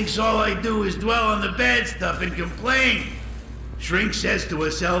wife thinks all I do is dwell on the bad stuff and complain." Shrink says to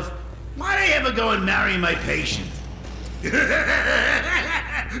herself, "Why'd I ever go and marry my patient?"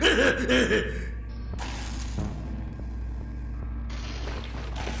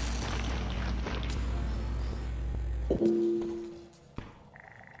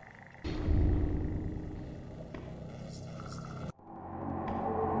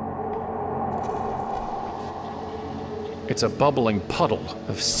 It's a bubbling puddle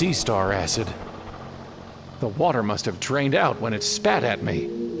of sea star acid. The water must have drained out when it spat at me.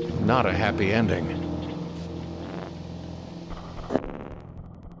 Not a happy ending.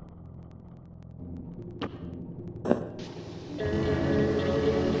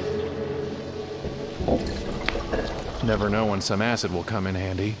 Never know when some acid will come in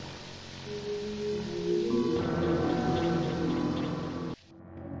handy.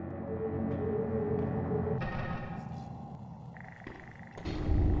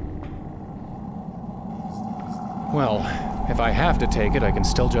 Well, if I have to take it, I can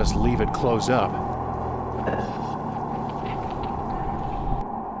still just leave it closed up.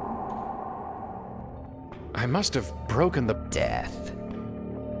 I must have broken the... Death.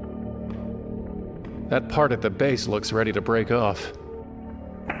 That part at the base looks ready to break off.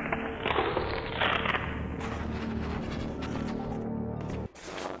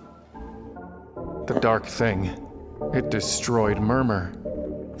 The dark thing. It destroyed Murmur.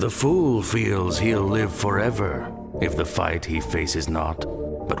 The fool feels he'll live forever if the fight he faces not.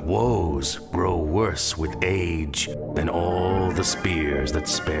 But woes grow worse with age than all the spears that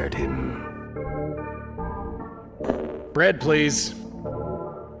spared him. Bread, please.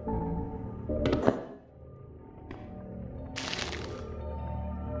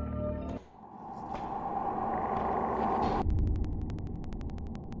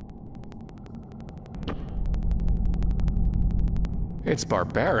 It's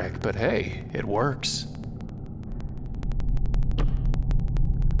barbaric, but hey, it works.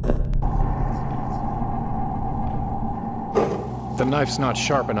 The knife's not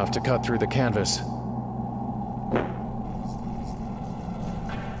sharp enough to cut through the canvas.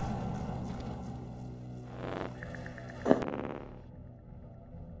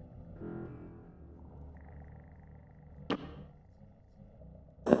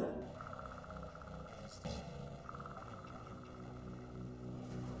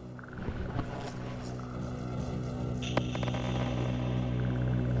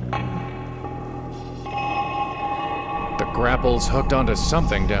 Grapple's hooked onto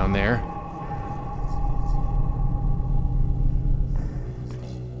something down there.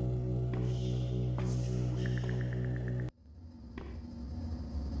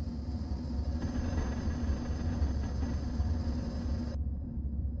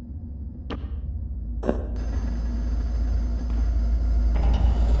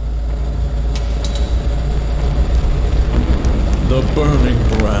 The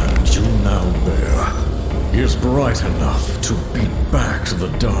burning brand you now bear is bright enough to beat back the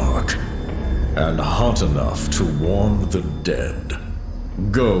dark, and hot enough to warm the dead.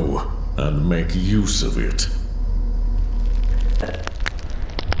 Go and make use of it.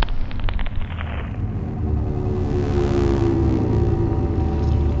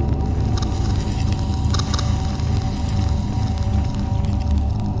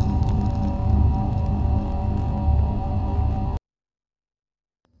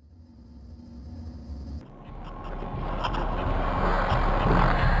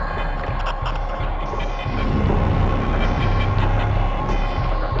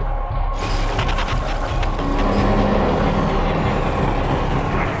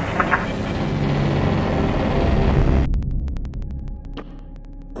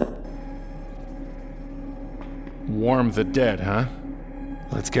 Warm the dead, huh?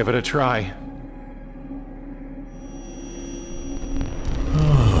 Let's give it a try.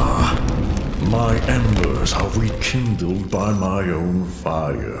 My embers are rekindled by my own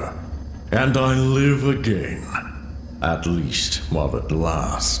fire, and I live again, at least while it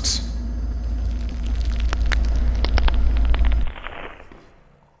lasts.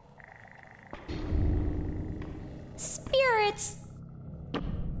 Spirits!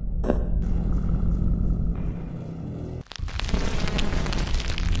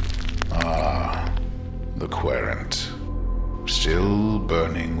 The querent, still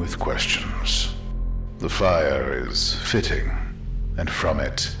burning with questions. The fire is fitting, and from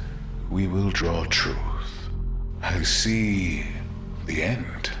it we will draw truth. I see the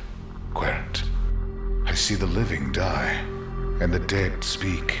end, querent. I see the living die, and the dead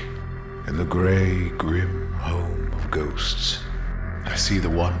speak, in the gray, grim home of ghosts. I see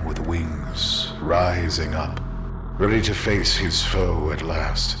the one with wings rising up, ready to face his foe at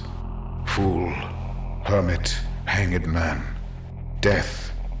last. Fool, hermit, hanged man,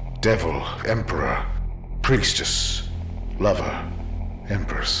 death, devil, emperor, priestess, lover,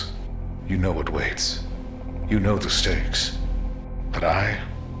 empress. You know what waits. You know the stakes. But I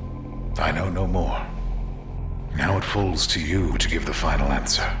know no more. Now it falls to you to give the final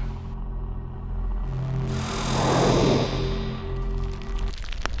answer.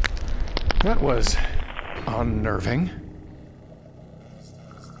 That was unnerving.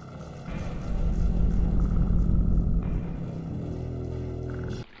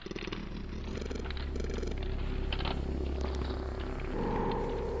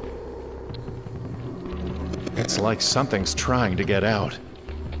 It's like something's trying to get out.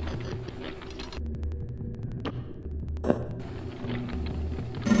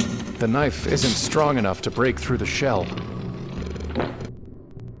 The knife isn't strong enough to break through the shell.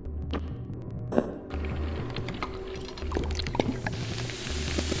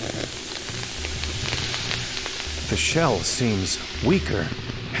 The shell seems weaker,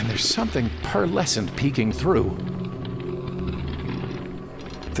 and there's something pearlescent peeking through.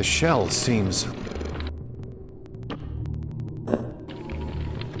 The shell seems...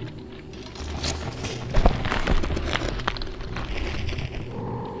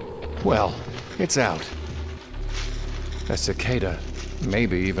 Well, it's out. A cicada,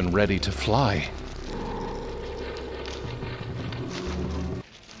 maybe even ready to fly.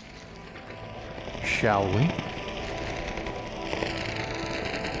 Shall we?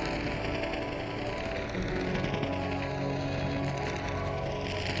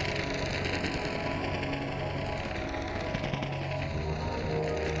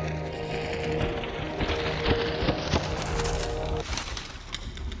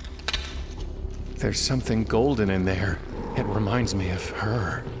 There's something golden in there. It reminds me of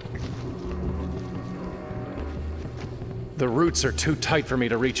her. The roots are too tight for me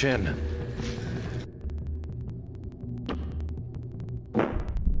to reach in.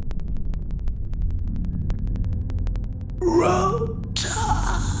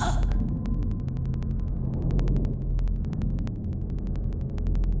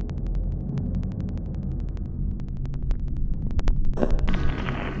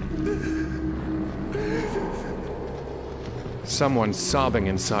 Someone's sobbing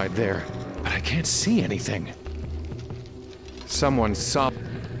inside there, but I can't see anything. Someone's sobbing.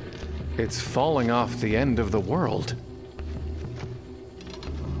 It's falling off the end of the world.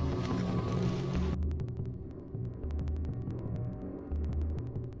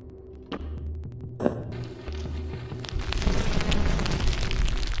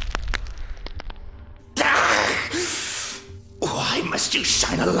 Why must you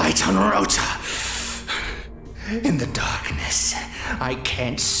shine a light on Rota? In the darkness, I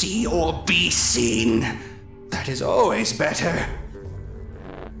can't see or be seen. That is always better.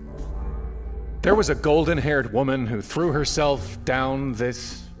 There was a golden-haired woman who threw herself down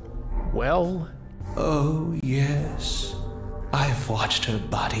this well? Oh, yes. I've watched her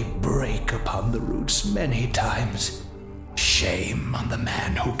body break upon the roots many times. Shame on the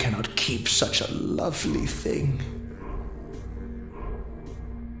man who cannot keep such a lovely thing.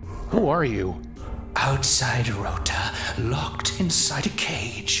 Who are you? Outside Rota, locked inside a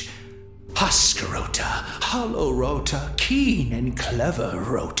cage. Husk Rota, hollow Rota, keen and clever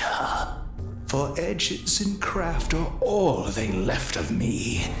Rota. For edges and craft are all they left of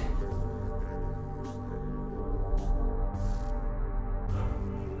me.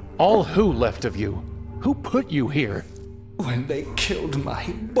 All who left of you? Who put you here? When they killed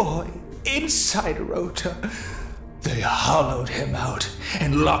my boy inside Rota, they hollowed him out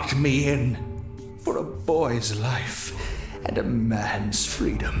and locked me in. For a boy's life and a man's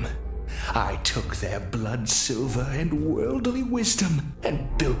freedom, I took their blood silver and worldly wisdom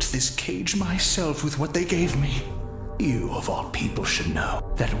and built this cage myself with what they gave me. You, of all people, should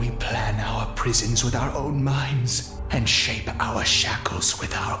know that we plan our prisons with our own minds and shape our shackles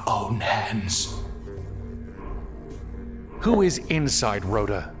with our own hands. Who is inside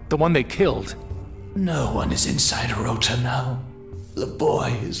Rota? The one they killed? No one is inside Rota now. The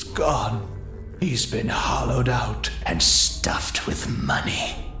boy is gone. He's been hollowed out and stuffed with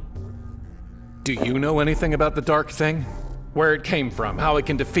money. Do you know anything about the Dark Thing? Where it came from, how it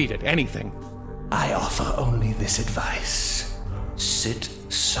can defeat it, anything? I offer only this advice. Sit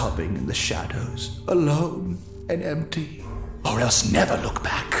sobbing in the shadows, alone and empty, or else never look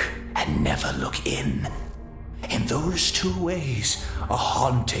back and never look in. In those two ways, a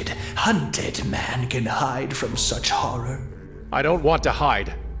haunted, hunted man can hide from such horror. I don't want to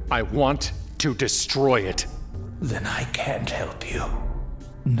hide. I want to destroy it. Then I can't help you.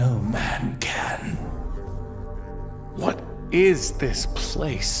 No man can. What is this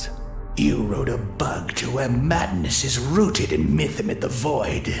place? You rode a bug to where madness is rooted in myth amid the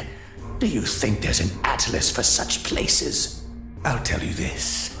void. Do you think there's an atlas for such places? I'll tell you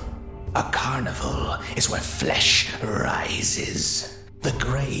this. A carnival is where flesh rises. The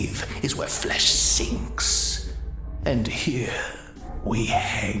grave is where flesh sinks. And here, we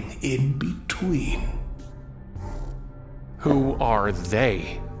hang in between. Who are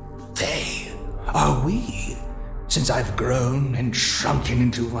they? They are we. Since I've grown and shrunken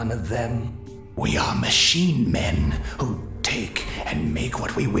into one of them, we are machine men who take and make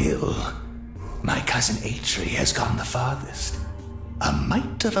what we will. My cousin Atri has gone the farthest. A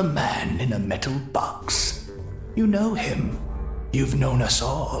mite of a man in a metal box. You know him. You've known us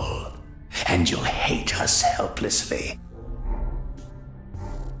all. And you'll hate us helplessly.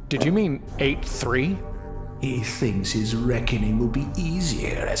 Did you mean 8-3? He thinks his reckoning will be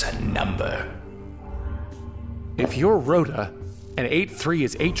easier as a number. If you're Rhoda, and 8-3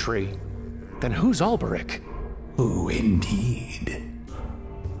 is Atri, then who's Alberic? Who indeed?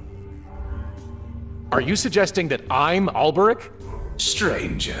 Are you suggesting that I'm Alberic?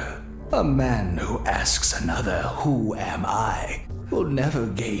 Stranger, a man who asks another, "Who am I?" will never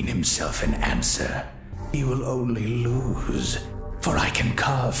gain himself an answer. He will only lose. For I can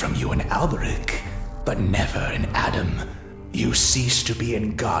carve from you an Alberic, but never an Adam. You cease to be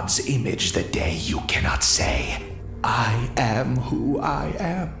in God's image the day you cannot say, "I am who I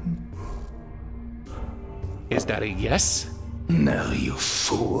am." Is that a yes? No, you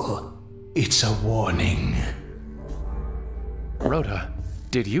fool. It's a warning. Rhoda,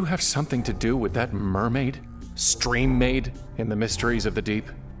 did you have something to do with that mermaid? Stream maid in the Mysteries of the Deep?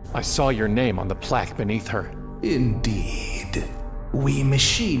 I saw your name on the plaque beneath her. Indeed. We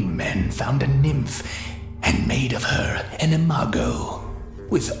machine men found a nymph and made of her an imago.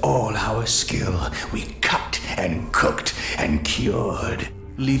 With all our skill, we cut and cooked and cured,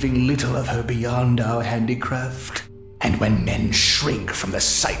 leaving little of her beyond our handicraft. And when men shrink from the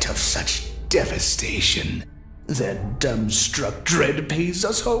sight of such devastation, their dumbstruck dread pays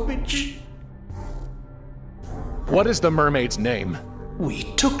us homage. What is the mermaid's name? We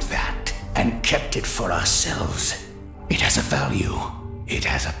took that and kept it for ourselves. It has a value. It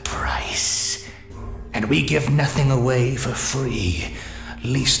has a price. And we give nothing away for free,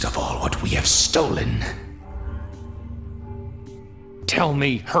 least of all what we have stolen. Tell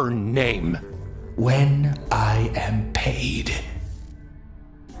me her name. When I am paid.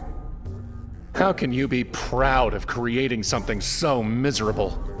 How can you be proud of creating something so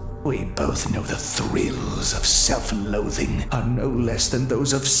miserable? We both know the thrills of self-loathing are no less than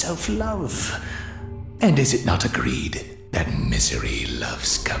those of self-love. And is it not agreed that misery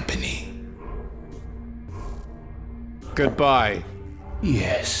loves company? Goodbye.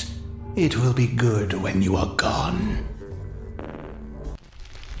 Yes, it will be good when you are gone.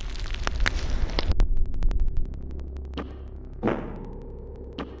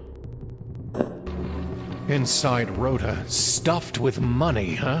 Inside Rhoda, stuffed with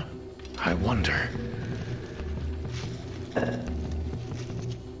money, huh? I wonder.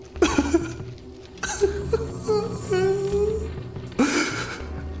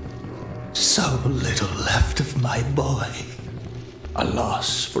 So little left of my boy. A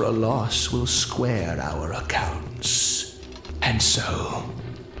loss for a loss will square our accounts. And so,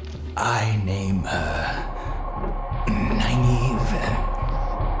 I name her Nineveh.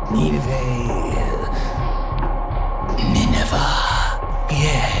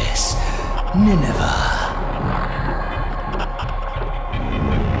 Yes, Nineveh.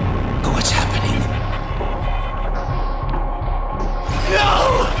 What's happening?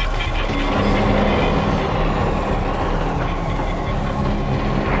 No!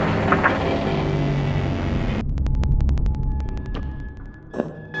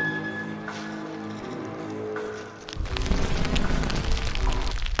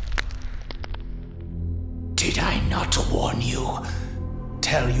 Did I not warn you?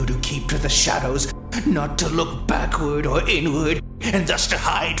 Tell you to keep to the shadows, not to look backward or inward, and thus to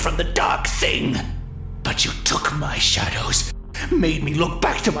hide from the dark thing. But you took my shadows, made me look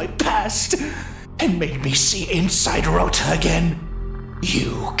back to my past, and made me see inside Rota again.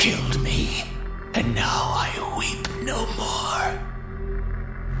 You killed me, and now I weep no more.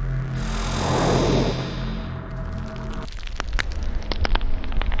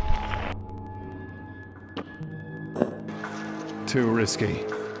 Too risky.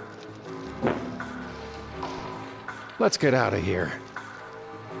 Let's get out of here.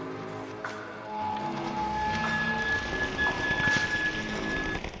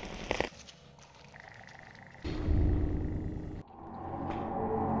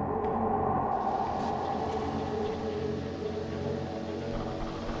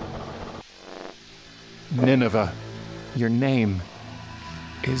 Nineveh. Your name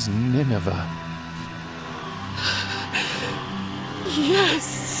is Nineveh.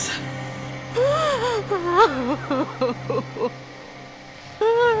 Yes.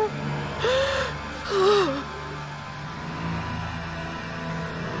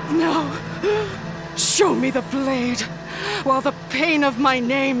 Now, show me the blade, while the pain of my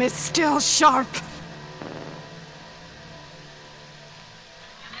name is still sharp.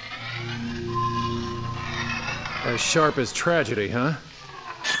 As sharp as tragedy, huh?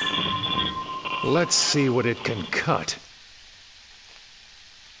 Let's see what it can cut.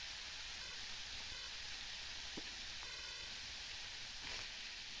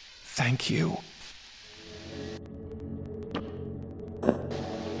 Thank you.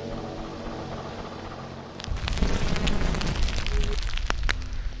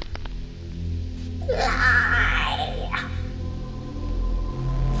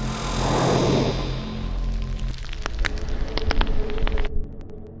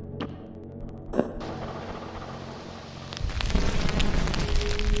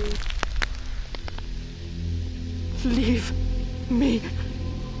 Leave me.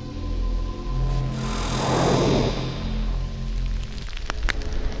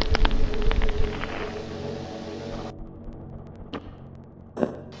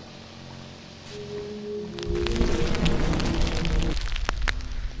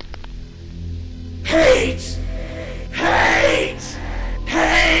 Hate! Hate!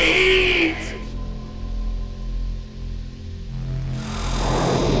 Hate!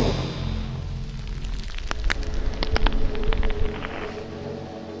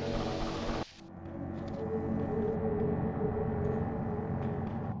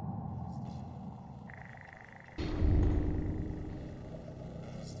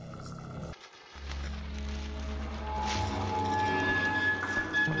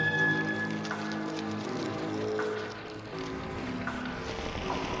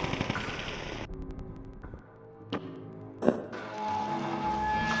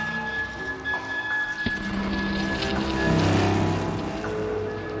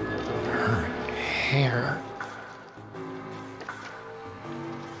 Hair.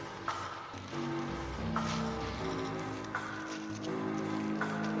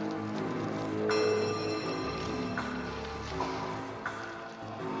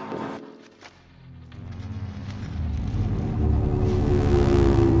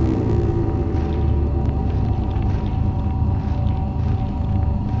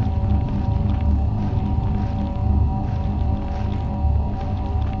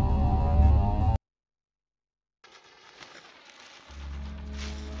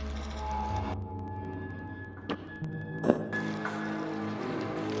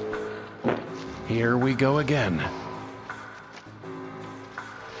 Here we go again.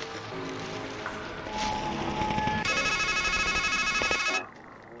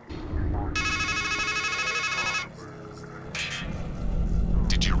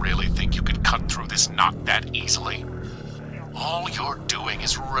 Did you really think you could cut through this knot that easily? All you're doing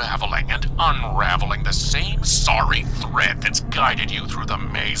is raveling and unraveling the same sorry thread that's guided you through the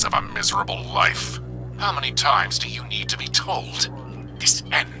maze of a miserable life. How many times do you need to be told? This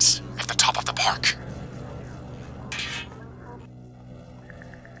ends at the top of the park.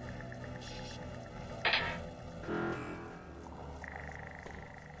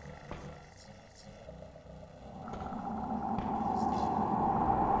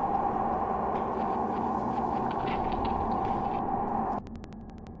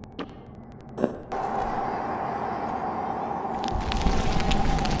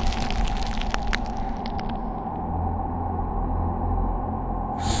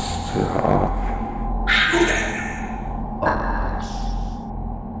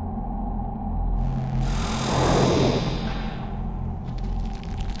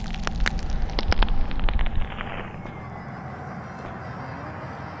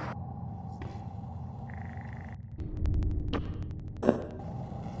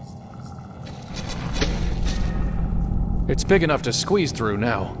 It's big enough to squeeze through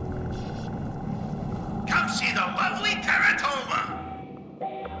now. Come see the lovely teratoma.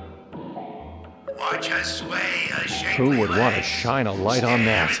 Watch her sway her shapely Who would want to legs. shine a light on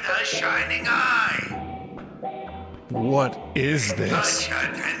that? Stare in her shining eye. What is this? Touch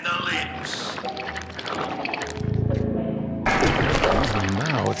her tender lips. Those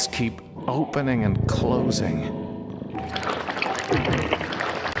mouths keep opening and closing.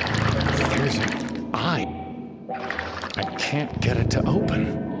 There's an eye. I can't get it to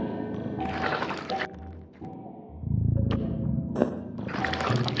open.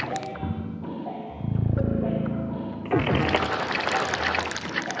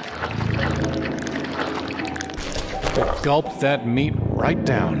 It gulped that meat right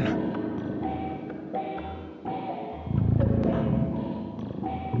down.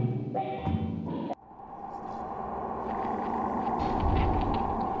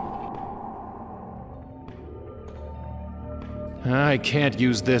 I can't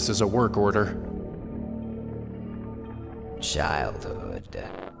use this as a work order. Childhood.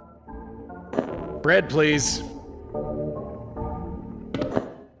 Bread, please.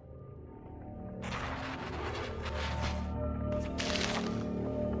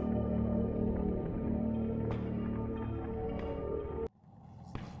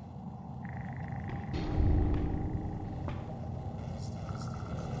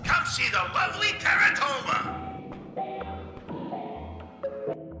 Come see the lovely teratoma.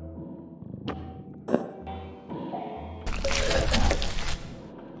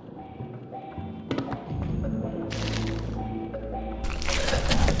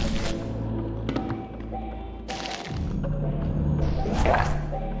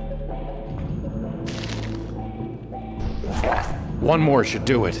 One more should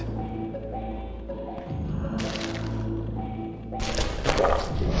do it.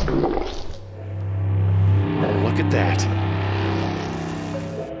 Oh, look at that.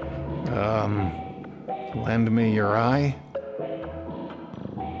 Lend me your eye?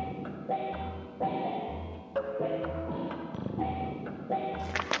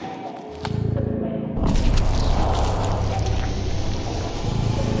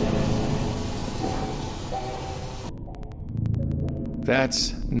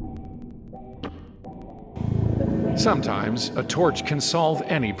 That's... Sometimes a torch can solve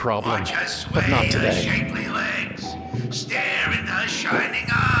any problem, Watch her sway but not her today. shapely legs. Stare in her shining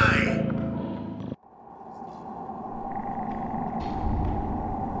eye.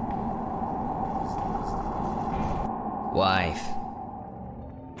 Wife.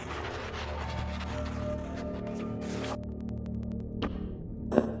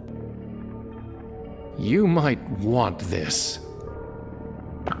 You might want this.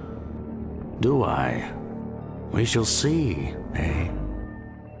 Do I? We shall see, eh?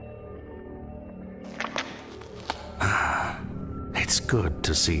 It's good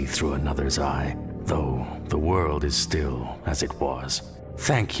to see through another's eye, though the world is still as it was.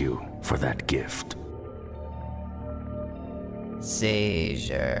 Thank you for that gift.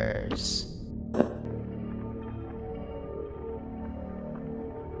 Seizures.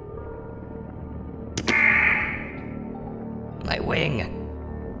 My wing.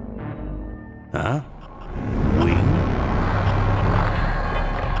 Huh? Wing?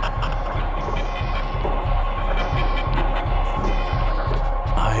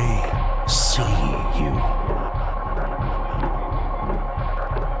 I see you.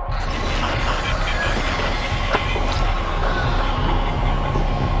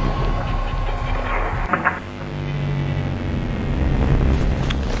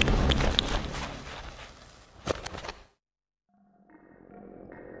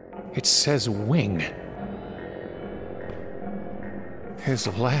 It says wing. His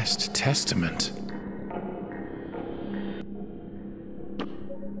last testament.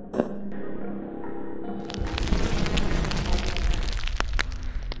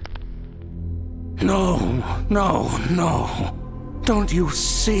 No, no, no. Don't you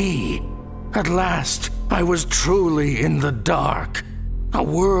see? At last, I was truly in the dark. A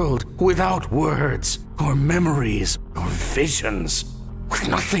world without words, or memories, or visions. With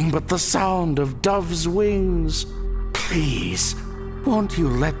nothing but the sound of doves' wings. Please, won't you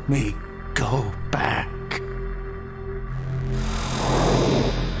let me go back?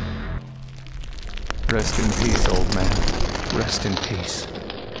 Rest in peace, old man. Rest in peace.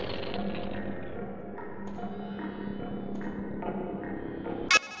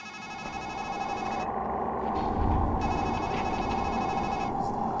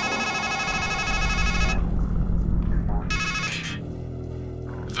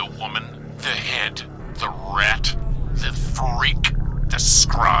 The woman, the head, the rat, the freak, the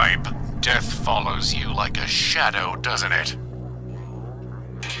scribe. Death follows you like a shadow, doesn't it?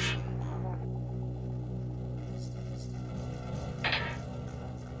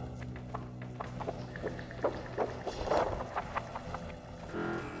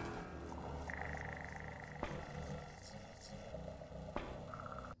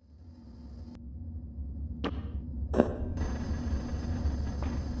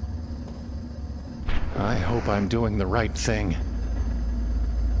 I hope I'm doing the right thing.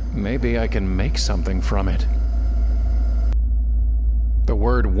 Maybe I can make something from it. The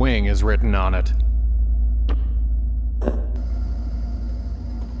word wing is written on it.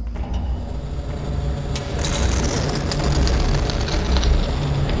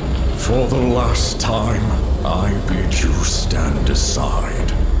 For the last time, I bid you stand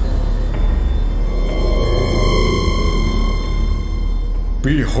aside.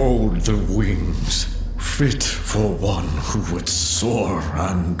 Behold the wings, fit for one who would soar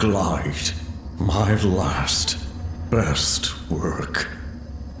and glide. My last, best work.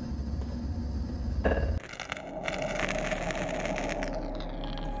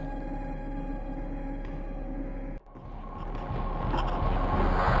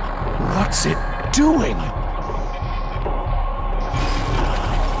 What's it doing?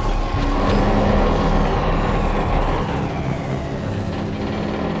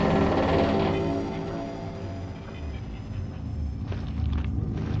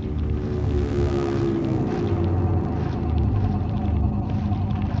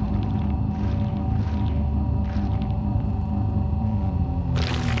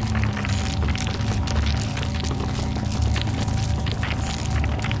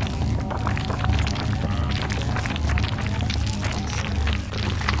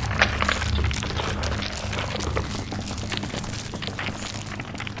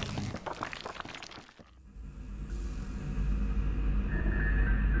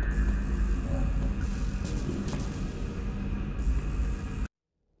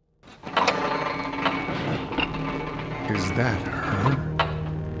 that, huh?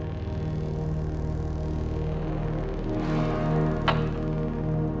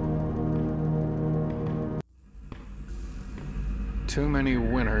 Too many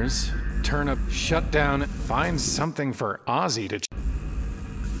winners. Turnip shut down. Find something for Ozzy to...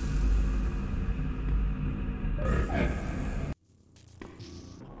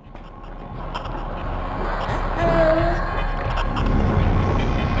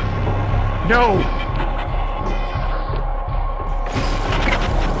 No!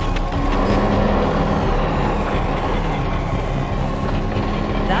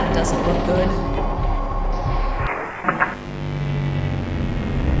 That doesn't look good.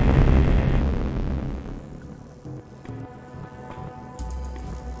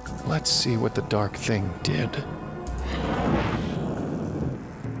 Let's see what the dark thing did.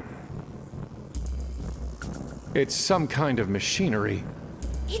 It's some kind of machinery.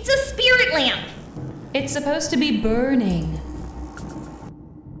 It's a spirit lamp! It's supposed to be burning.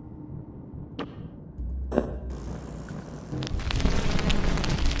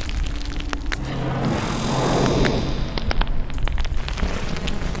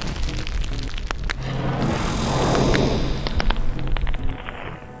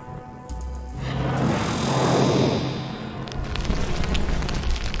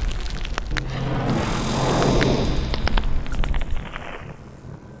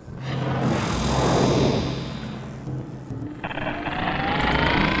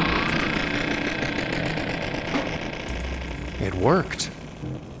 It worked.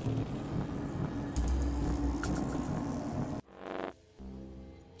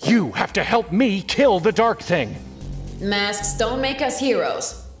 You have to help me kill the dark thing. Masks don't make us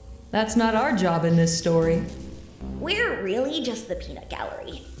heroes. That's not our job in this story. We're really just the peanut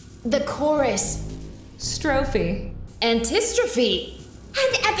gallery. The chorus. Strophe. Antistrophe.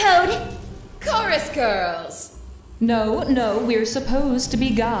 And epode. Chorus girls. No, we're supposed to be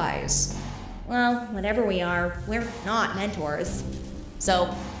guys. Well, whatever we are, we're not mentors.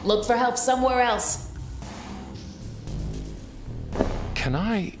 So, look for help somewhere else. Can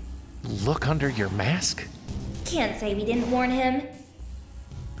I look under your mask? Can't say we didn't warn him.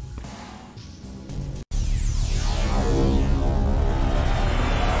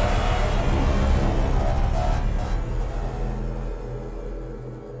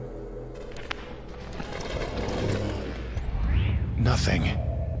 Nothing.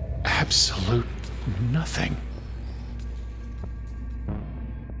 Absolute nothing.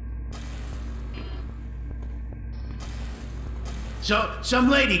 So, some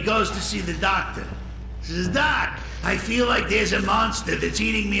lady goes to see the doctor. Says, Doc, I feel like there's a monster that's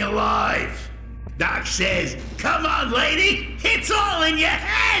eating me alive. Doc says, come on, lady, it's all in your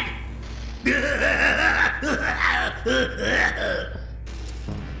head!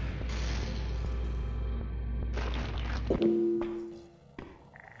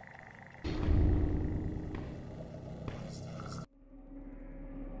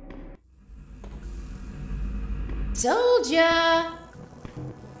 Told ya!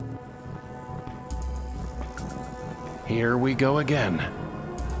 Here we go again.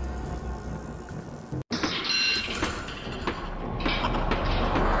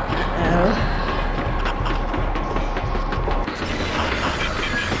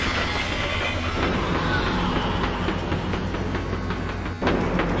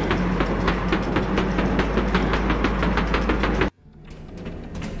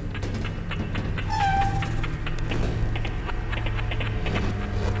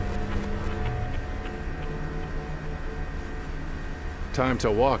 Time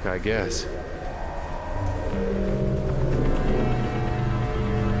to walk, I guess.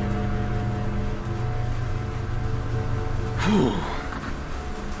 Whew.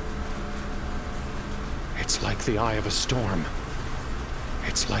 It's like the eye of a storm.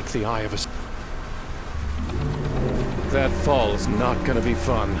 It's like the eye of a... That fall's not gonna be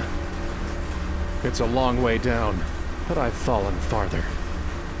fun. It's a long way down, but I've fallen farther.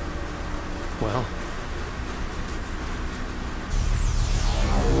 Well...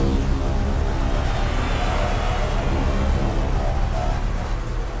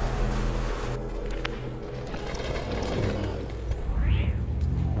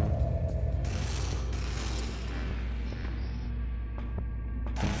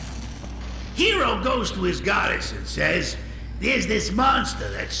 Hero goes to his goddess and says, there's this monster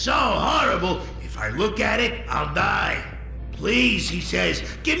that's so horrible, if I look at it, I'll die. Please, he says,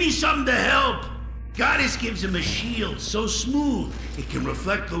 give me something to help. Goddess gives him a shield so smooth it can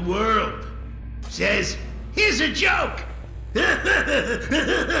reflect the world. Says, here's a joke.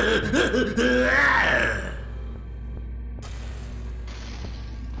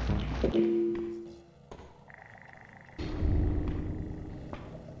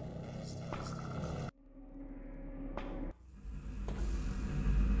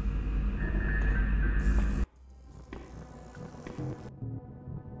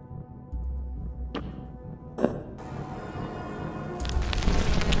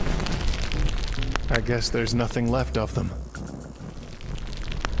 I guess there's nothing left of them.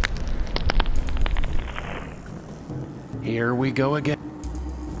 Here we go again.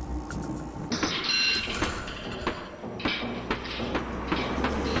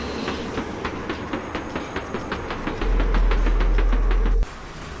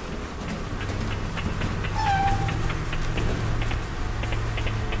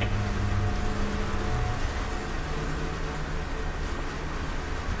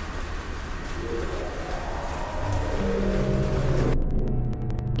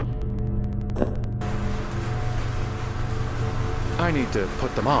 I need to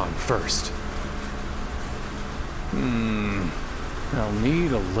put them on first. I'll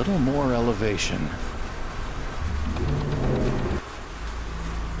need a little more elevation.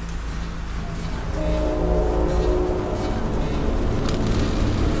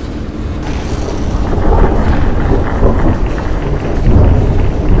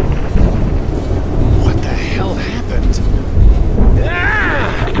 What the hell happened?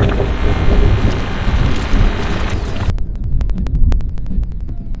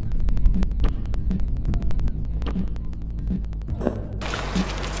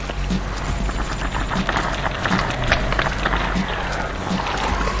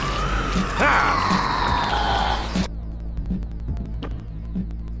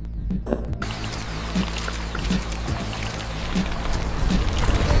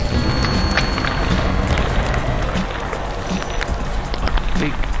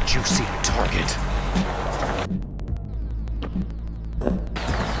 Big, juicy target.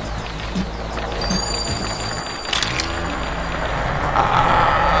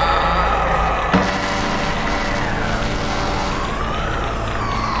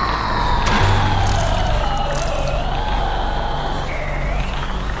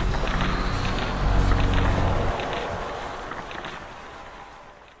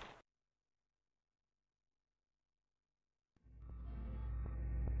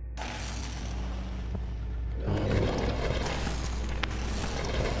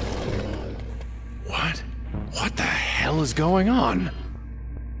 What the hell is going on?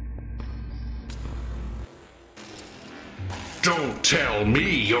 Don't tell me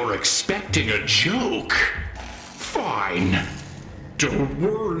you're expecting a joke. Fine. Don't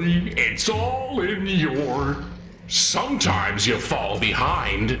worry, it's all in your... Sometimes you fall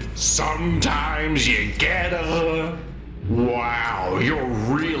behind, sometimes you get a... Wow, you're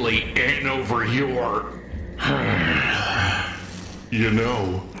really in over your... You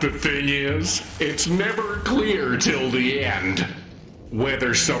know, the thing is, it's never clear till the end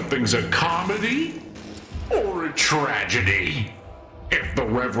whether something's a comedy or a tragedy. If the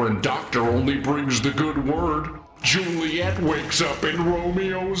Reverend Doctor only brings the good word, Juliet wakes up in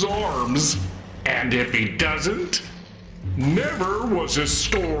Romeo's arms. And if he doesn't, never was a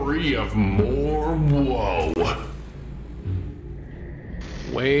story of more woe.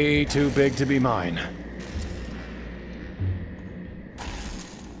 Way too big to be mine.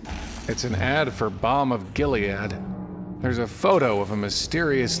 It's an ad for Balm of Gilead. There's a photo of a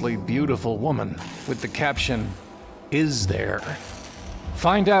mysteriously beautiful woman with the caption, "Is there?"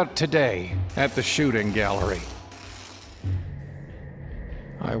 Find out today at the shooting gallery.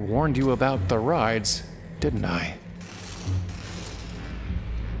 I warned you about the rides, didn't I?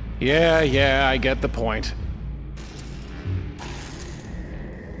 Yeah, I get the point.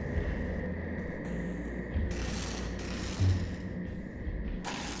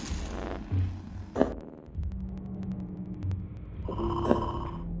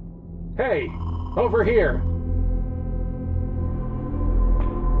 Hey, over here!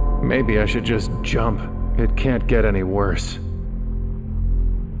 Maybe I should just jump. It can't get any worse.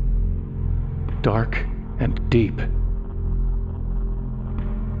 Dark and deep.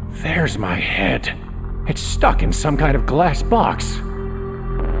 There's my head. It's stuck in some kind of glass box.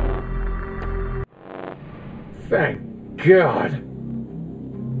 Thank God.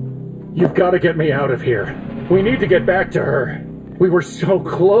 You've got to get me out of here. We need to get back to her. We were so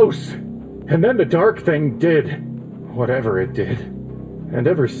close. And then the dark thing did whatever it did. And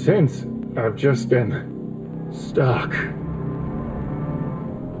ever since, I've just been stuck.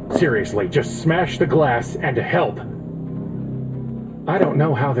 Seriously, just smash the glass and help. I don't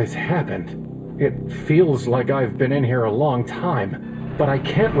know how this happened. It feels like I've been in here a long time, but I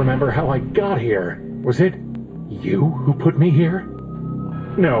can't remember how I got here. Was it you who put me here?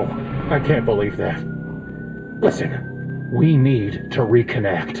 No, I can't believe that. Listen, we need to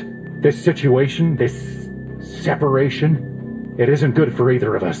reconnect. This situation, this separation, it isn't good for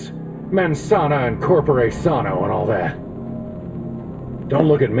either of us. Mens sana and corpore sano and all that. Don't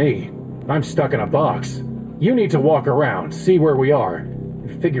look at me. I'm stuck in a box. You need to walk around, see where we are.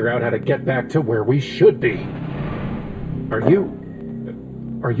 and figure out how to get back to where we should be. Are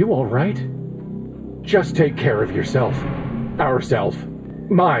you all right? Just take care of yourself. Ourself.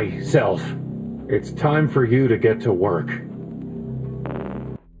 Myself. It's time for you to get to work.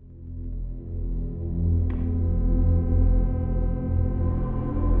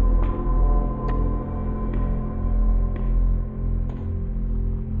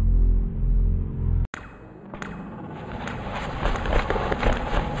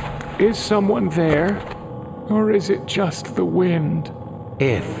 Is someone there? Or is it just the wind?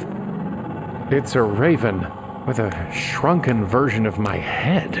 It's a raven with a shrunken version of my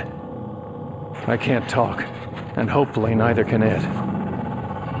head. I can't talk, and hopefully neither can it.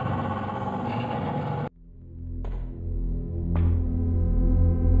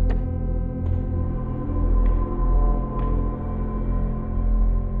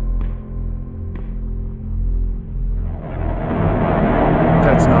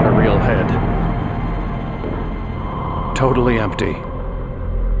 That's not a real head. Totally empty.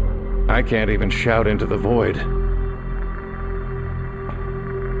 I can't even shout into the void.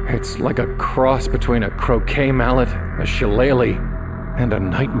 It's like a cross between a croquet mallet, a shillelagh, and a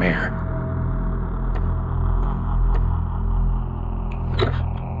nightmare.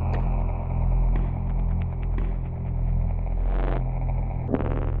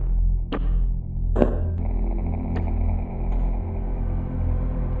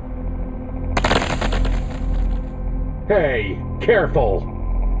 Hey, careful!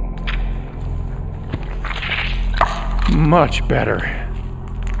 Much better.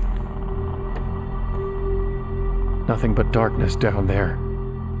 Nothing but darkness down there.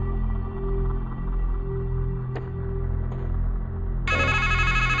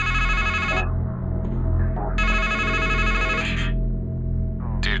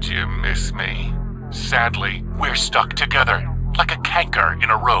 Did you miss me? Sadly, we're stuck together, like a canker in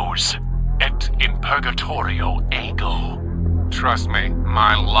a rose. Et in purgatorio ego. Trust me,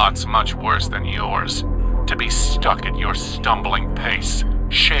 my lot's much worse than yours. To be stuck at your stumbling pace,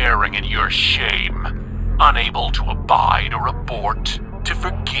 sharing in your shame. Unable to abide or abort, to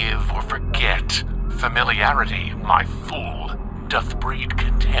forgive or forget. Familiarity, my fool, doth breed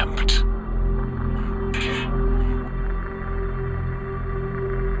contempt.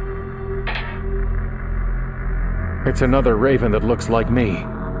 It's another raven that looks like me.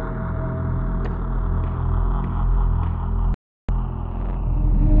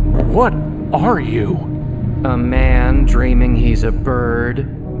 What are you? A man dreaming he's a bird?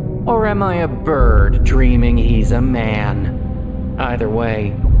 Or am I a bird dreaming he's a man? Either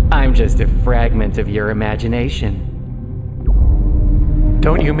way, I'm just a fragment of your imagination.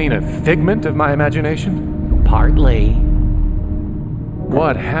 Don't you mean a figment of my imagination? Partly.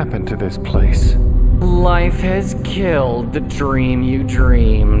 What happened to this place? Life has killed the dream you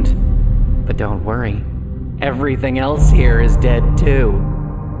dreamed. But don't worry, everything else here is dead too.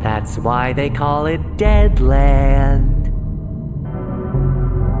 That's why they call it Deadland.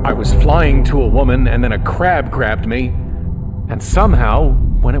 I was flying to a woman and then a crab grabbed me. And somehow,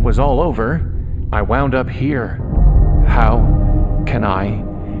 when it was all over, I wound up here. How can I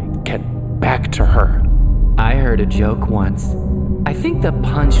get back to her? I heard a joke once. I think the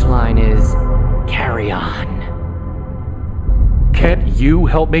punchline is, carry on. Can't you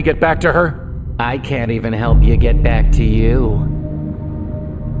help me get back to her? I can't even help you get back to you.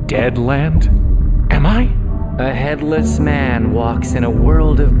 Deadland? Am I? A headless man walks in a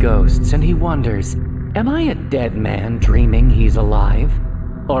world of ghosts and he wonders, am I a dead man dreaming he's alive?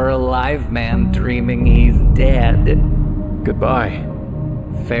 Or a live man dreaming he's dead? Goodbye.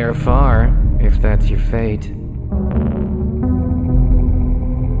 Fare far, if that's your fate.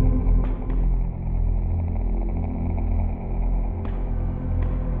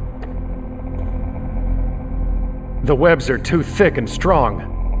 The webs are too thick and strong.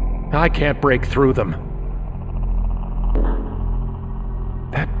 I can't break through them.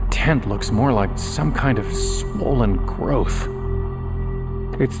 That tent looks more like some kind of swollen growth.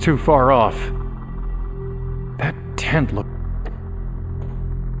 It's too far off. That tent looks...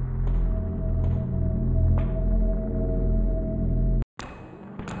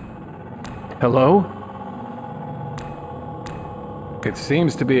 Hello? It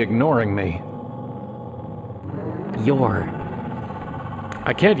seems to be ignoring me.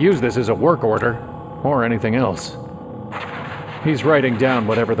 I can't use this as a work order, or anything else. He's writing down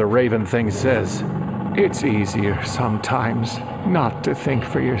whatever the raven thing says. It's easier sometimes not to think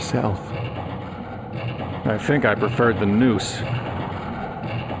for yourself. I think I preferred the noose.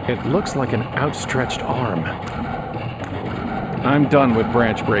 It looks like an outstretched arm. I'm done with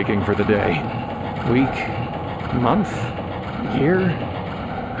branch breaking for the day. Week, month, year,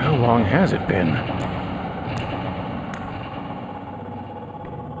 How long has it been?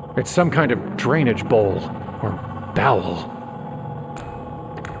 It's some kind of drainage bowl, or bowel.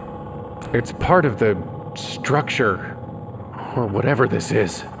 It's part of the structure, or whatever this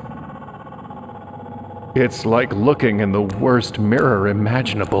is. It's like looking in the worst mirror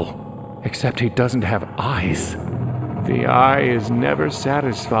imaginable, except he doesn't have eyes. The eye is never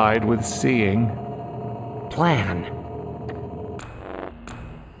satisfied with seeing. Plan.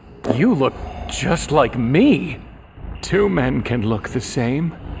 You look just like me. Two men can look the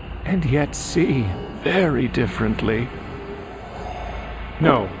same, and yet see very differently.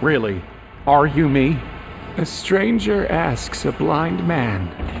 No, really. Are you me? A stranger asks a blind man,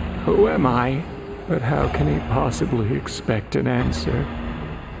 "Who am I?" But how can he possibly expect an answer?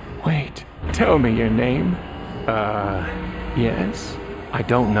 Wait, tell me your name. Yes? I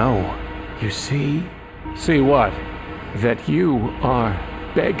don't know. You see? See what? That you are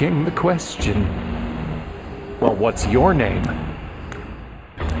begging the question. Well, what's your name?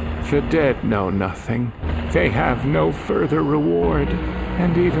 The dead know nothing. They have no further reward,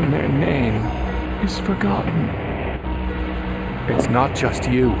 and even their name is forgotten. It's not just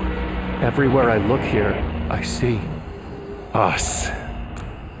you. Everywhere I look here, I see us.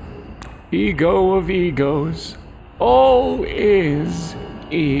 Ego of egos. All is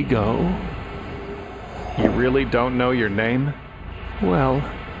ego. You really don't know your name? Well,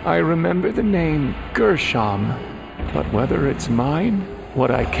 I remember the name Gershom, but whether it's mine,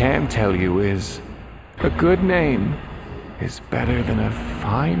 what I can tell you is, a good name is better than a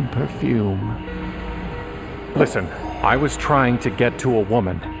fine perfume. Listen, I was trying to get to a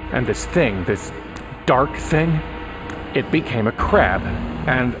woman, and this thing, this dark thing, it became a crab,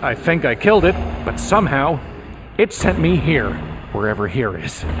 and I think I killed it, but somehow, it sent me here, wherever here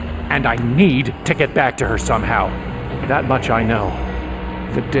is, and I need to get back to her somehow. That much I know.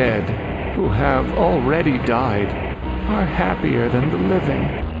 The dead, who have already died, are happier than the living,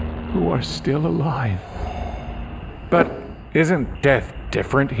 who are still alive. But isn't death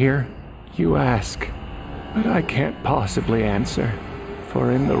different here? You ask, but I can't possibly answer,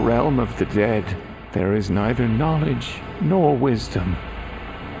 for in the realm of the dead, there is neither knowledge nor wisdom.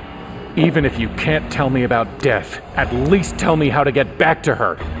 Even if you can't tell me about death, at least tell me how to get back to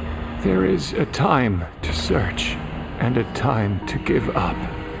her. There is a time to search, and a time to give up.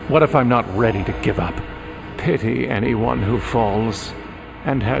 What if I'm not ready to give up? Pity anyone who falls,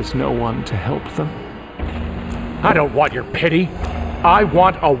 and has no one to help them. I don't want your pity. I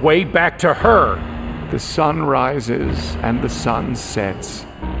want a way back to her. The sun rises, and the sun sets,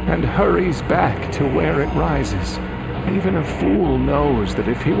 and hurries back to where it rises. Even a fool knows that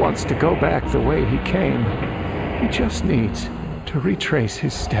if he wants to go back the way he came, he just needs to retrace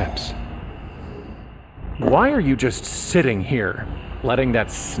his steps. Why are you just sitting here, letting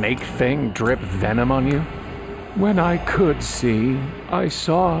that snake thing drip venom on you? When I could see, I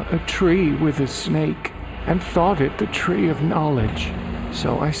saw a tree with a snake, and thought it the tree of knowledge.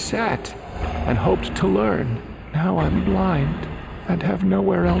 So I sat, and hoped to learn. Now I'm blind, and have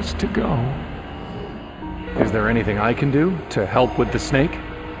nowhere else to go. Is there anything I can do to help with the snake?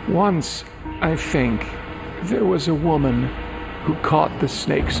 Once, I think, there was a woman who caught the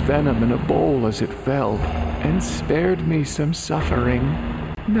snake's venom in a bowl as it fell, and spared me some suffering.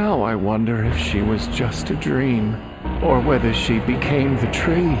 Now I wonder if she was just a dream, or whether she became the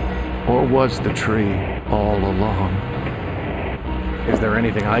tree, or was the tree all along. Is there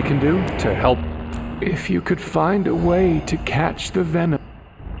anything I can do to help? If you could find a way to catch the venom.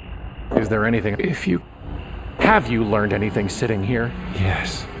 Is there anything? Have you learned anything sitting here?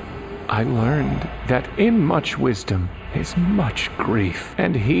 Yes. I learned that in much wisdom is much grief,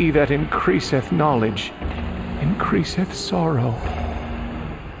 and he that increaseth knowledge increaseth sorrow.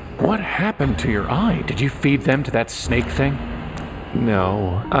 What happened to your eye? Did you feed them to that snake thing?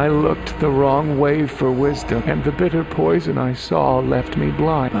 No, I looked the wrong way for wisdom, and the bitter poison I saw left me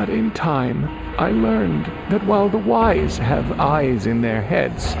blind. But in time, I learned that while the wise have eyes in their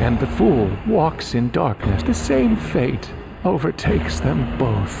heads, and the fool walks in darkness, the same fate overtakes them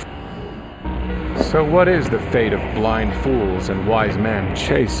both. So what is the fate of blind fools and wise men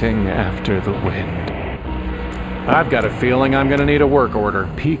chasing after the wind? I've got a feeling I'm gonna need a work order.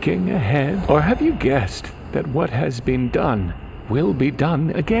 Peeking ahead? Or have you guessed that what has been done will be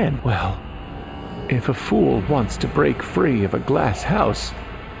done again? Well, if a fool wants to break free of a glass house,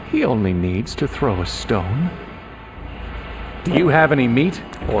 he only needs to throw a stone. Do you have any meat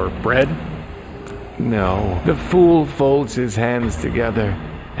or bread? No. The fool folds his hands together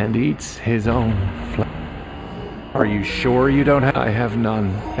and eats his own flesh. Are you sure you don't have? I have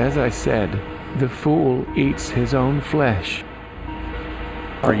none. As I said, the fool eats his own flesh.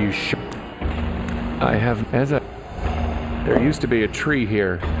 Are you sure? I have... There used to be a tree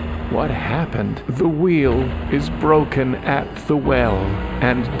here. What happened? The wheel is broken at the well,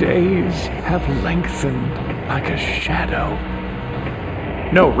 and days have lengthened like a shadow.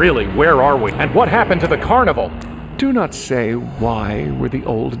 No, really, where are we? And what happened to the carnival? Do not say, why were the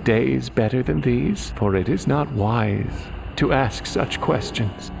old days better than these? For it is not wise to ask such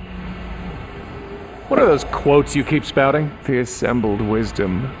questions. What are those quotes you keep spouting? The assembled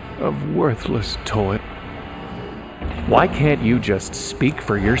wisdom of worthless toy. Why can't you just speak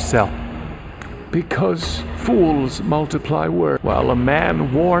for yourself? Because fools multiply words, while a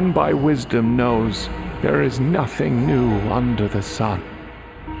man worn by wisdom knows there is nothing new under the sun.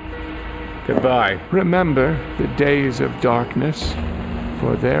 Goodbye. Remember the days of darkness,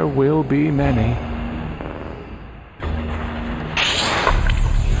 for there will be many.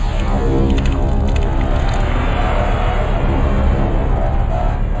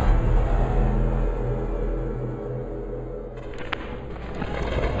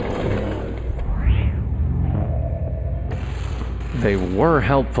 They were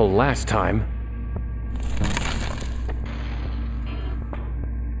helpful last time.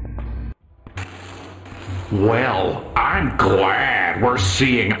 Well, I'm glad we're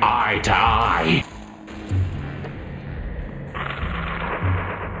seeing eye to eye.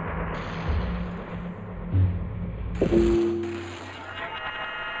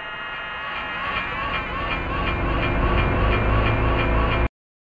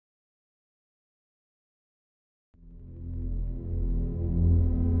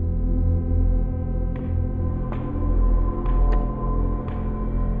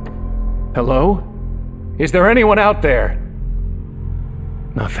 Hello? Is there anyone out there?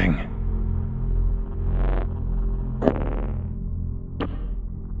 Nothing.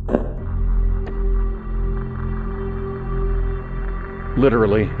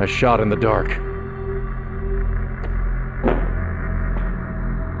 Literally, a shot in the dark.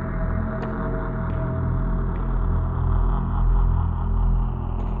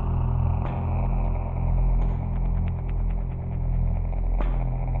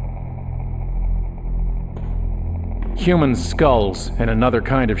 Human skulls in another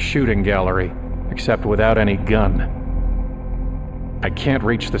kind of shooting gallery, except without any gun. I can't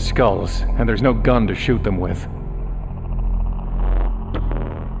reach the skulls, and there's no gun to shoot them with.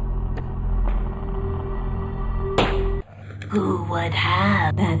 Who would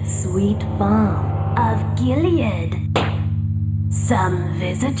have that sweet balm of Gilead? Some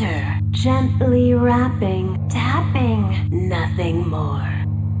visitor, gently rapping, tapping, nothing more.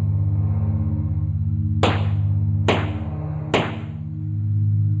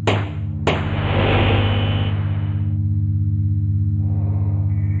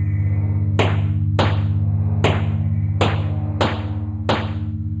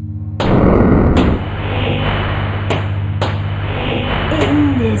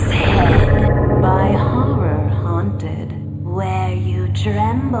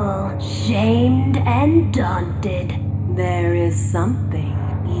 Shamed and daunted, there is something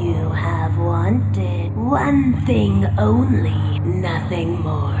you have wanted. One thing only, nothing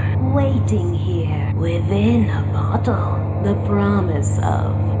more. Waiting here within a bottle, the promise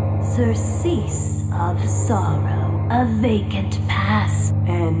of surcease of sorrow, a vacant past,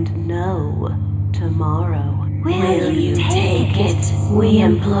 and no tomorrow. Will you take it, we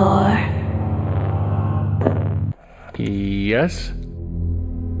implore? Yes?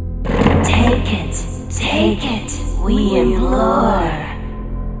 Take it, we implore.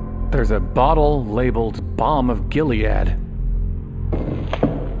 There's a bottle labeled Balm of Gilead.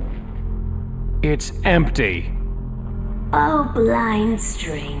 It's empty. Oh, blind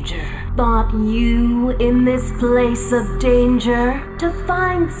stranger, thought you in this place of danger to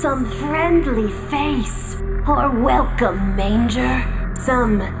find some friendly face or welcome manger,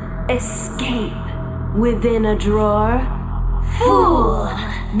 some escape within a drawer? Fool!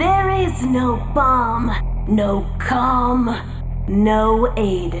 There is no balm, no calm, no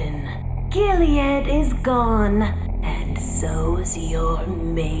Aiden. Gilead is gone, and so's your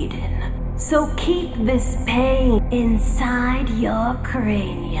maiden. So keep this pain inside your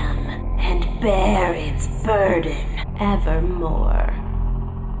cranium, and bear its burden evermore.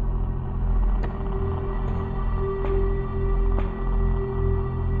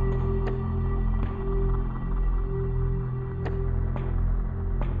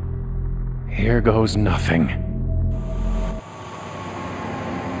 Here goes nothing.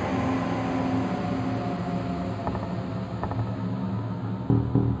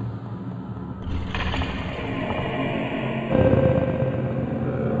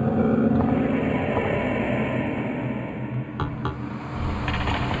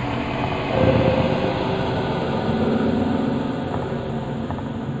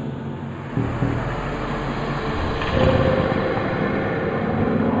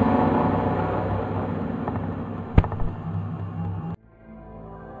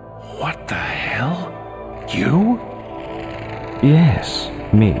 What the hell? You? Yes,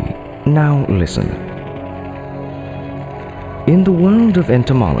 me. Now listen. In the world of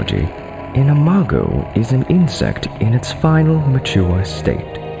entomology, an imago is an insect in its final mature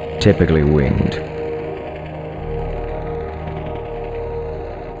state, typically winged.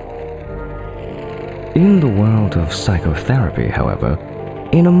 In the world of psychotherapy, however,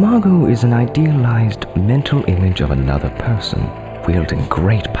 an imago is an idealized mental image of another person, wielding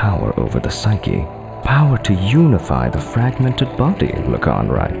great power over the psyche, power to unify the fragmented body, Lacan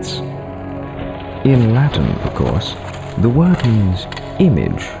writes. In Latin, of course, the word means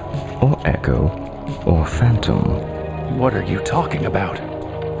image, or echo, or phantom. What are you talking about?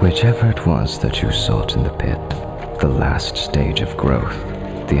 Whichever it was that you sought in the pit, the last stage of growth,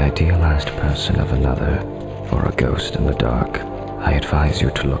 the idealized person of another, or a ghost in the dark, I advise you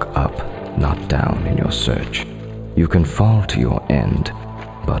to look up, not down in your search. You can fall to your end,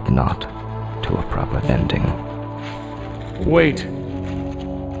 but not to a proper ending. Wait.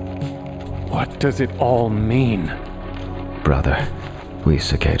 What does it all mean? Brother, we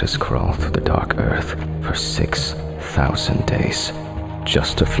cicadas crawl through the dark earth for 6,000 days,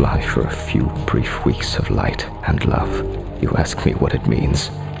 just to fly for a few brief weeks of light and love. You ask me what it means.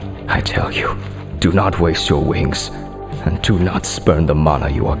 I tell you, do not waste your wings, and do not spurn the mana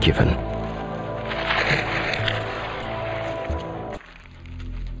you are given.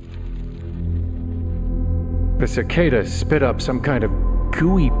 The cicada spit up some kind of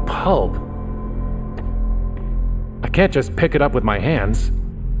gooey pulp. I can't just pick it up with my hands.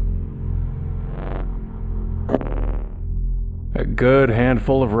 A good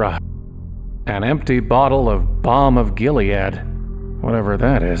handful of rot. An empty bottle of Balm of Gilead. Whatever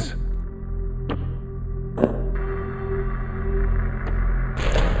that is.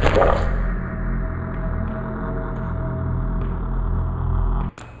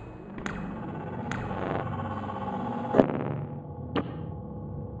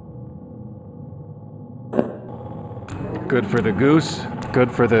 Good for the goose, good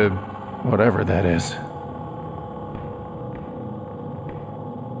for the whatever that is.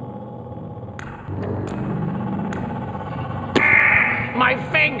 My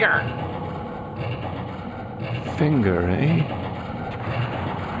finger! Finger, eh?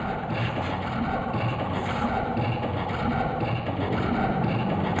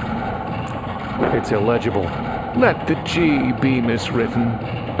 It's illegible. Let the G be miswritten.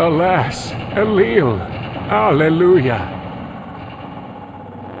 Alas, Allele, Alleluia.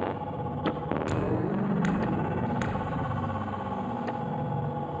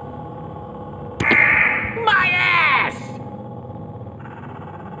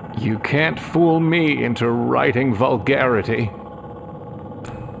 You can't fool me into writing vulgarity.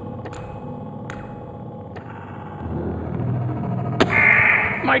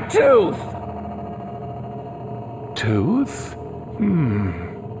 My tooth! Tooth?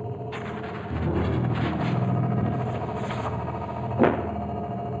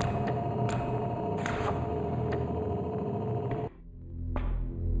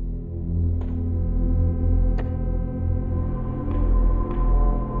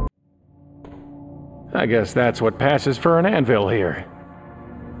 I guess that's what passes for an anvil here.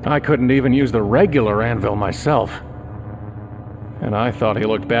 I couldn't even use the regular anvil myself. And I thought he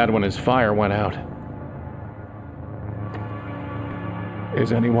looked bad when his fire went out.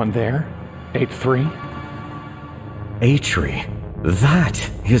 Is anyone there? 8-3? Atri,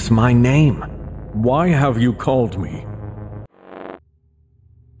 that is my name. Why have you called me?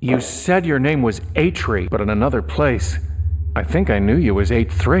 You said your name was Atri, but in another place. I think I knew you as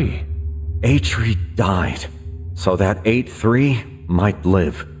 8-3. Atri died, so that 8-3 might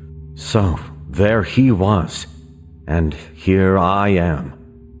live. So, there he was, and here I am.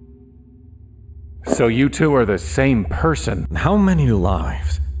 So you two are the same person. How many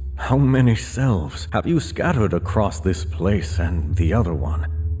lives, how many selves have you scattered across this place and the other one?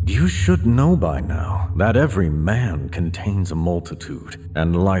 You should know by now that every man contains a multitude,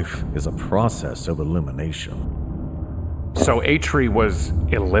 and life is a process of elimination. So Atri was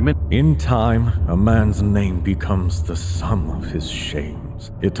eliminated? In time, a man's name becomes the sum of his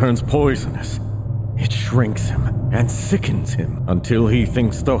shames. It turns poisonous. It shrinks him and sickens him until he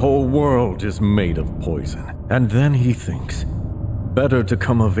thinks the whole world is made of poison. And then he thinks, better to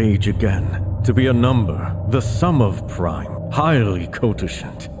come of age again, to be a number, the sum of prime, highly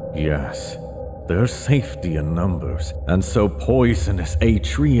cototient. Yes, there's safety in numbers, and so poisonous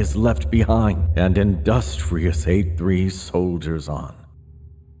Atri is left behind, and industrious 8-3 soldiers on.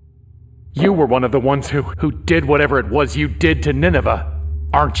 You were one of the ones who did whatever it was you did to Nineveh,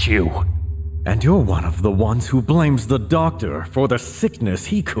 aren't you? And you're one of the ones who blames the doctor for the sickness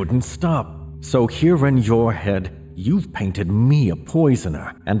he couldn't stop. So here in your head, you've painted me a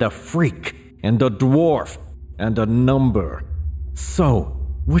poisoner, and a freak, and a dwarf, and a number. So,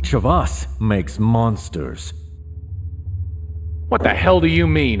 which of us makes monsters? What the hell do you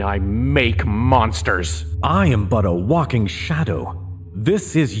mean, I make monsters? I am but a walking shadow.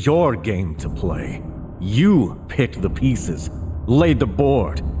 This is your game to play. You picked the pieces, laid the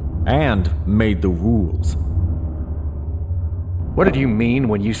board, and made the rules. What did you mean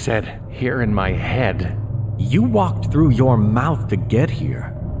when you said, here in my head? You walked through your mouth to get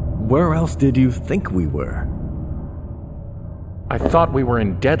here. Where else did you think we were? I thought we were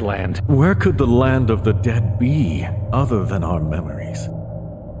in Deadland. Where could the land of the dead be, other than our memories?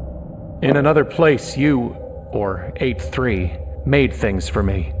 In another place, you, or 8-3, made things for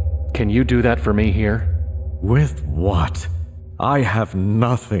me. Can you do that for me here? With what? I have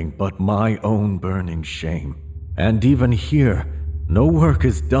nothing but my own burning shame. And even here, no work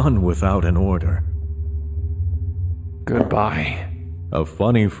is done without an order. Goodbye. A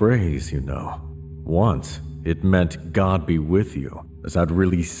funny phrase, you know. Once, it meant God be with you. Does that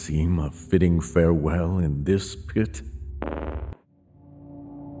really seem a fitting farewell in this pit?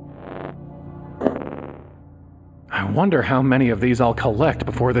 I wonder how many of these I'll collect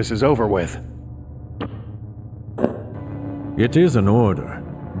before this is over with. It is an order,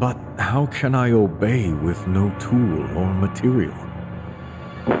 but how can I obey with no tool or material?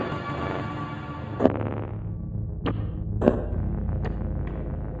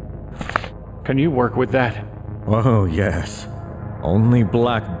 Can you work with that? Oh, yes. Only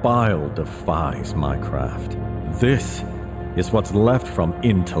black bile defies my craft. This is what's left from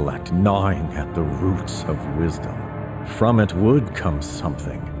intellect gnawing at the roots of wisdom. From it would come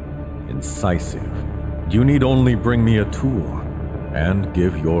something incisive. You need only bring me a tool and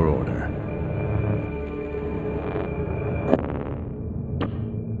give your order.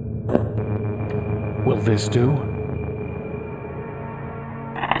 Will this do?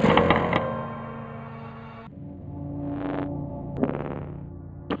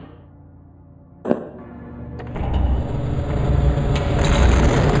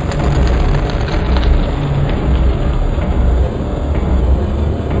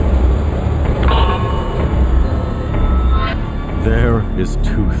 His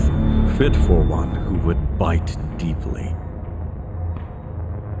tooth, fit for one who would bite deeply.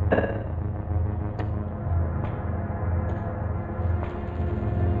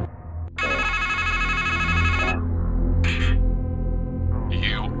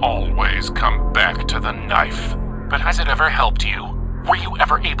 You always come back to the knife. But has it ever helped you? Were you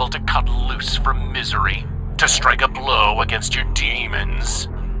ever able to cut loose from misery? To strike a blow against your demons?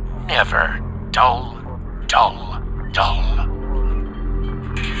 Never. Dull, dull, dull.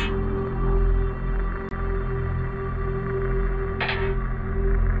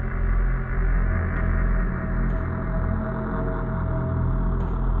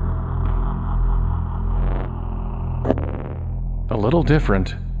 A little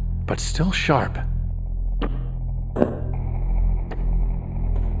different, but still sharp.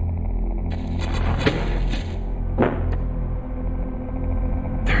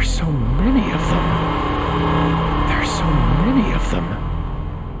 There's so many of them. There's so many of them.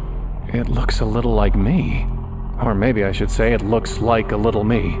 It looks a little like me. Or maybe I should say it looks like a little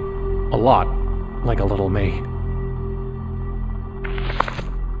me. A lot like a little me.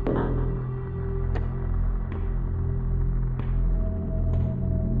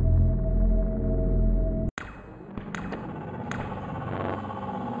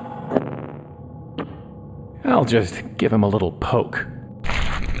 I'll just give him a little poke.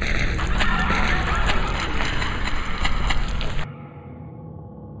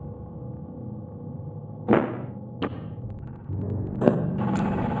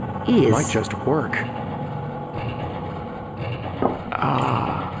 Might just work.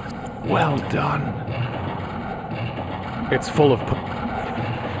 Ah, well done. It's full of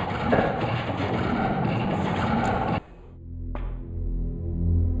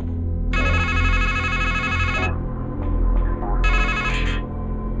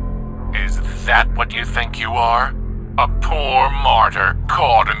That what you think you are? A poor martyr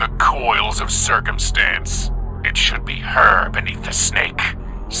caught in the coils of circumstance. It should be her beneath the snake,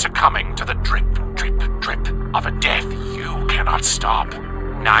 succumbing to the drip, drip, drip of a death you cannot stop.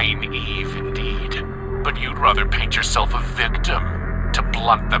 Naive indeed, but you'd rather paint yourself a victim to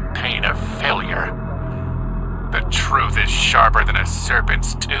blunt the pain of failure. The truth is sharper than a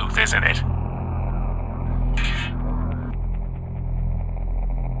serpent's tooth, isn't it?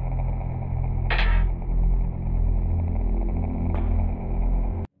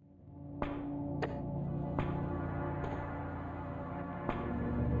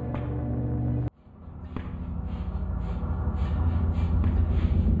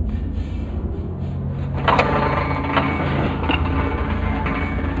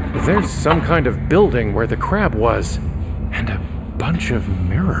 There's some kind of building where the crab was, and a bunch of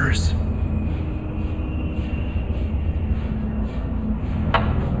mirrors.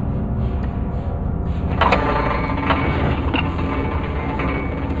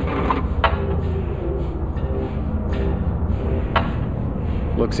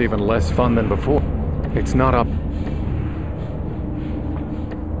 Looks even less fun than before. It's not up.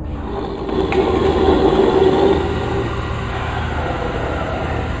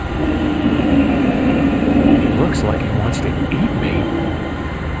 Looks like it wants to eat me.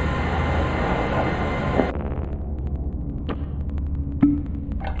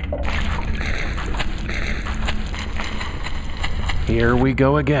 Here we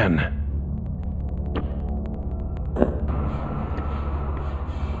go again.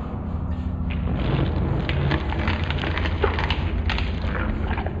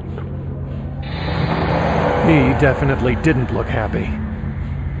 He definitely didn't look happy.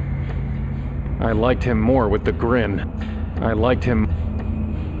 I liked him more with the grin. I liked him.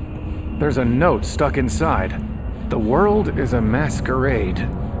 There's a note stuck inside. The world is a masquerade.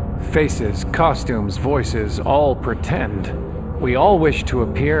 Faces, costumes, voices, all pretend. We all wish to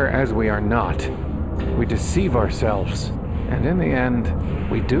appear as we are not. We deceive ourselves, and in the end,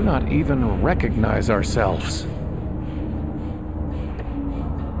 we do not even recognize ourselves.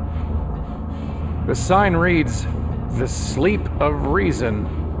 The sign reads, "The sleep of reason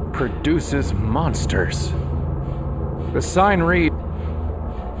produces monsters." The sign reads,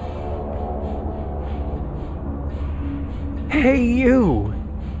 "Hey you!"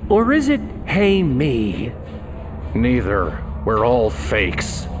 Or is it, "Hey me"? Neither. We're all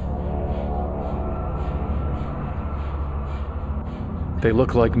fakes. They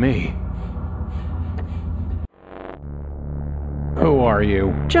look like me. Who are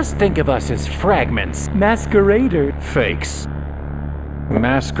you? Just think of us as fragments. Masquerader. Fakes.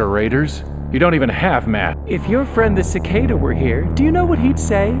 Masqueraders? You don't even have mask. If your friend the cicada were here, do you know what he'd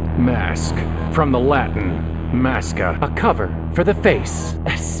say? Mask. From the Latin, masca. A cover for the face.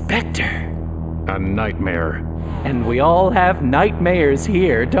 A specter. A nightmare. And we all have nightmares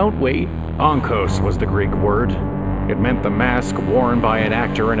here, don't we? Onkos was the Greek word. It meant the mask worn by an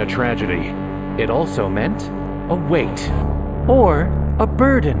actor in a tragedy. It also meant a weight. Or a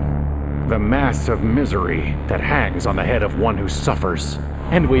burden. The mass of misery that hangs on the head of one who suffers.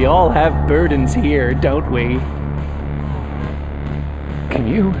 And we all have burdens here, don't we? Can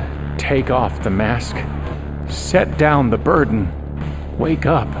you take off the mask? Set down the burden. Wake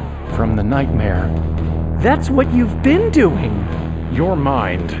up from the nightmare. That's what you've been doing. Your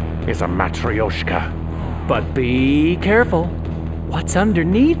mind is a matryoshka. But be careful. What's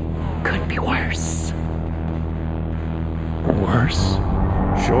underneath could be worse. Worse?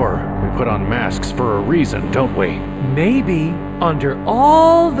 Sure, we put on masks for a reason, don't we? Maybe under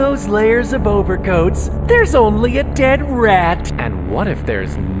all those layers of overcoats, there's only a dead rat. And what if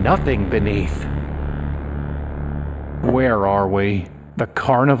there's nothing beneath? Where are we? The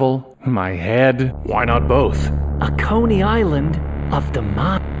carnival? My head? Why not both? A Coney Island of the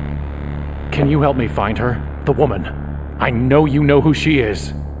mind. Can you help me find her? The woman. I know you know who she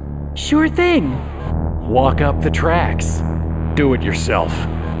is. Sure thing. Walk up the tracks. Do it yourself.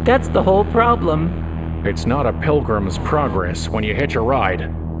 That's the whole problem. It's not a pilgrim's progress when you hitch a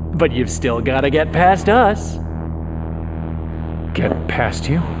ride. But you've still gotta get past us. Get past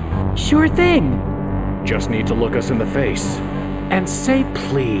you? Sure thing. Just need to look us in the face. And say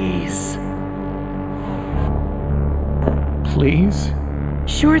please. Please?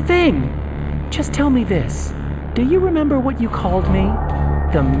 Sure thing. Just tell me this. Do you remember what you called me?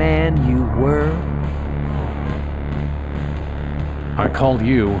 The man you were? I called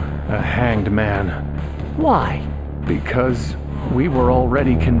you a hanged man. Why? Because we were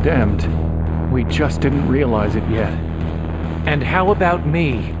already condemned. We just didn't realize it yet. And how about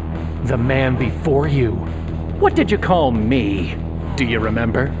me? The man before you? What did you call me? Do you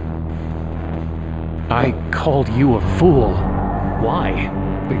remember? I called you a fool. Why?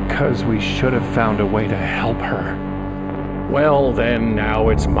 Because we should have found a way to help her. Well then, now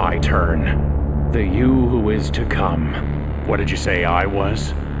it's my turn. The you who is to come. What did you say I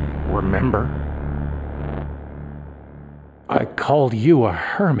was? Remember? I called you a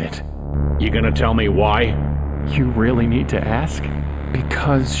hermit. You gonna tell me why? You really need to ask?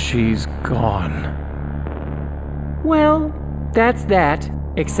 Because she's gone. Well, that's that.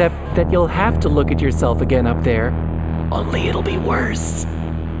 Except that you'll have to look at yourself again up there. Only it'll be worse.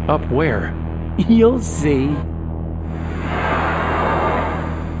 Up where? You'll see.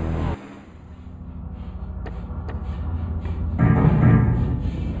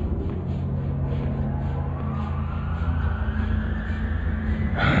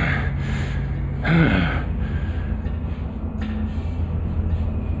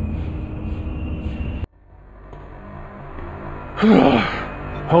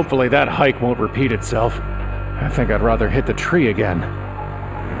 Hopefully that hike won't repeat itself. I think I'd rather hit the tree again.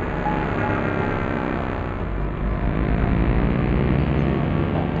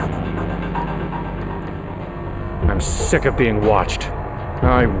 I'm sick of being watched.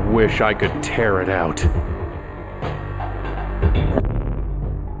 I wish I could tear it out.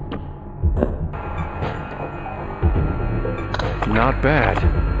 Not bad.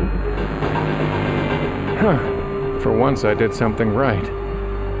 Huh. For once I did something right.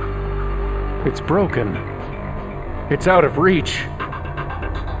 It's broken. It's out of reach.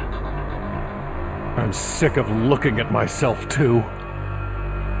 I'm sick of looking at myself, too.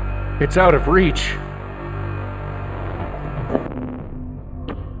 It's out of reach.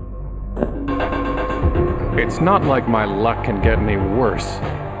 It's not like my luck can get any worse.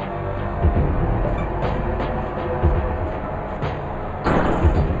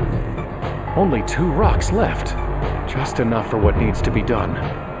 Only 2 rocks left. Just enough for what needs to be done.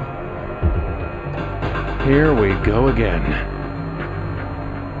 Here we go again.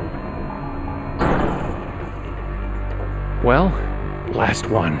 Well, last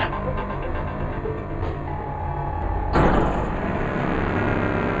one.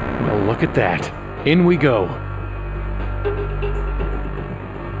 Well, look at that. In we go.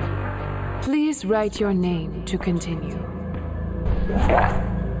 Please write your name to continue.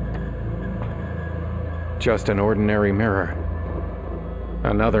 Just an ordinary mirror.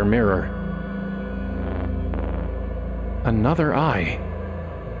 Another mirror. Another eye.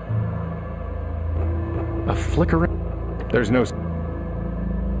 A flickering... There's no...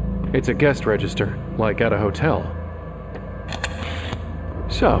 It's a guest register, like at a hotel.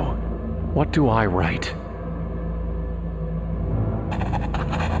 So, what do I write?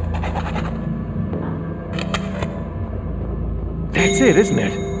 That's it, isn't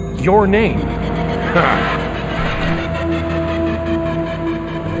it? Your name. Ha!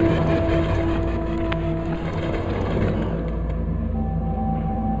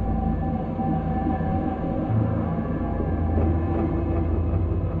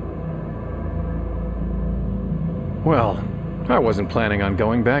 Well, I wasn't planning on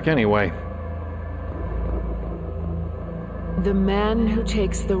going back anyway. The man who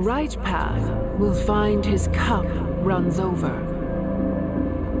takes the right path will find his cup runs over,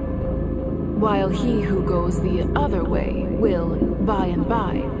 while he who goes the other way will, by and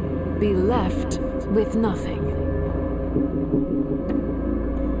by, be left with nothing.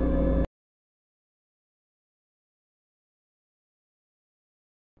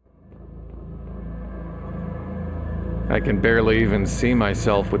 I can barely even see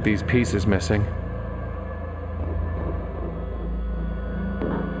myself with these pieces missing.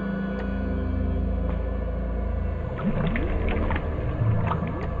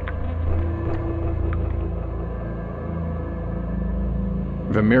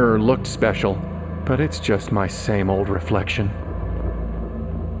 The mirror looked special, but it's just my same old reflection.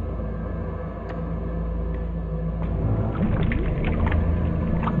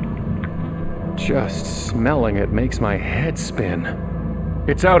 Just smelling it makes my head spin.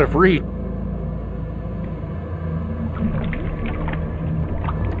 It's out of reach.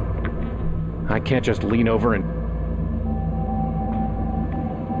 I can't just lean over and...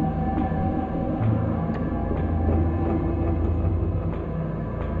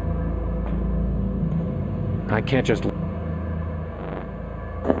 I can't just...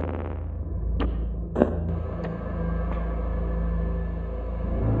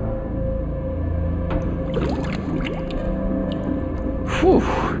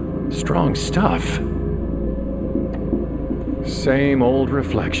 Whew, strong stuff. Same old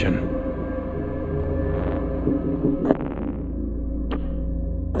reflection.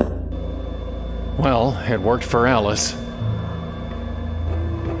 Well, it worked for Alice.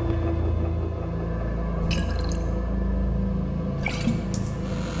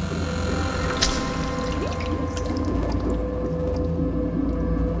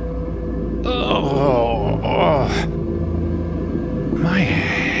 My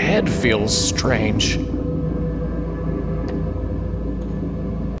head feels strange.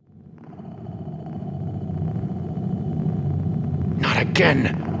 Not again!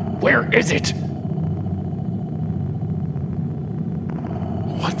 Where is it?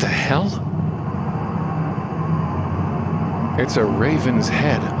 What the hell? It's a raven's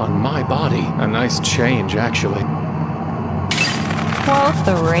head on my body. A nice change, actually. Quoth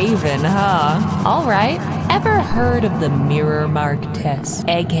the raven, huh? Alright. Ever heard of the mirror mark test?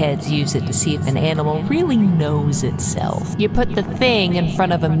 Eggheads use it to see if an animal really knows itself. You put the thing in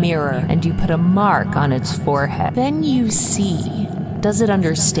front of a mirror and you put a mark on its forehead. Then you see Does it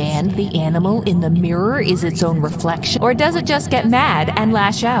understand the animal in the mirror is its own reflection? Or does it just get mad and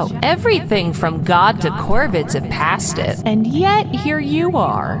lash out? Everything from God to Corvids have passed it. And yet, here you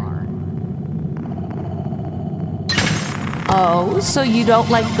are. Oh, so you don't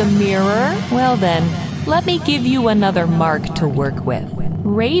like the mirror? Well then, let me give you another mark to work with.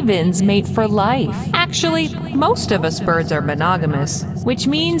 Ravens mate for life. Actually, most of us birds are monogamous, which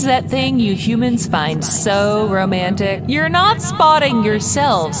means that thing you humans find so romantic. You're not spotting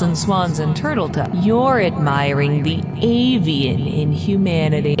yourselves in swans and turtle doves. You're admiring the avian in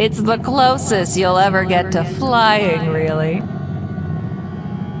humanity. It's the closest you'll ever get to flying, really.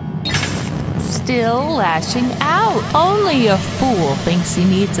 Still lashing out. Only a fool thinks he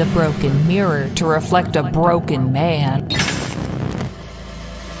needs a broken mirror to reflect a broken man.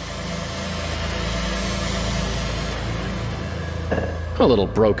 A little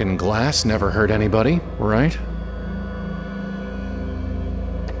broken glass never hurt anybody, right?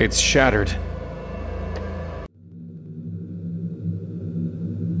 It's shattered.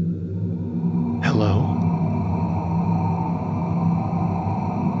 Hello?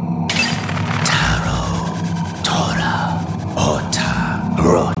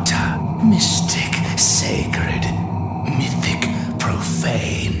 Mystic, sacred, mythic,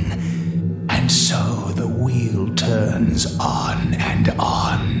 profane. And so the wheel turns on and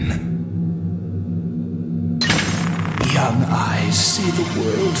on. Young eyes see the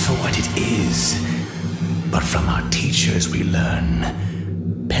world for what it is. But from our teachers we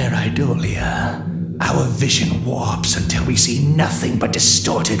learn pareidolia. Our vision warps until we see nothing but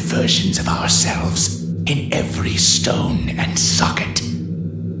distorted versions of ourselves in every stone and socket.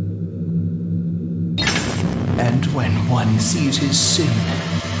 And when one sees his sin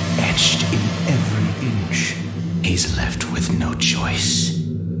etched in every inch, he's left with no choice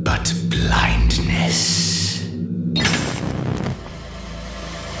but blindness.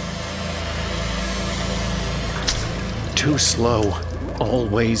 Too slow.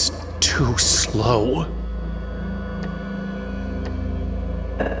 Always too slow.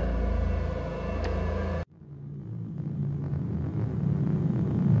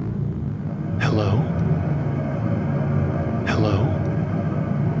 Hello? Hello?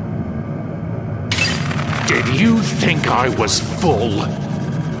 Did you think I was full?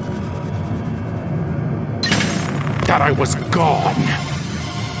 That I was gone?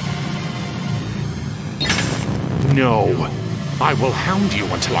 No. I will hound you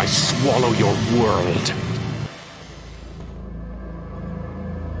until I swallow your world.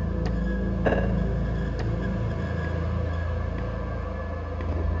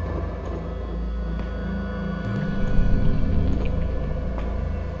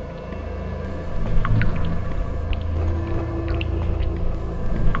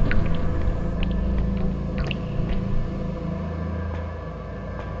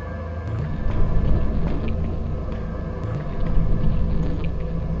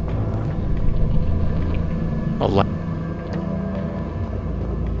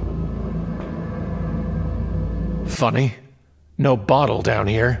 Funny. No bottle down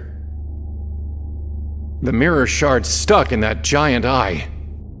here. The mirror shard's stuck in that giant eye.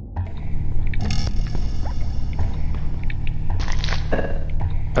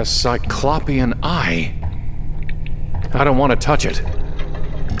 A cyclopean eye. I don't want to touch it.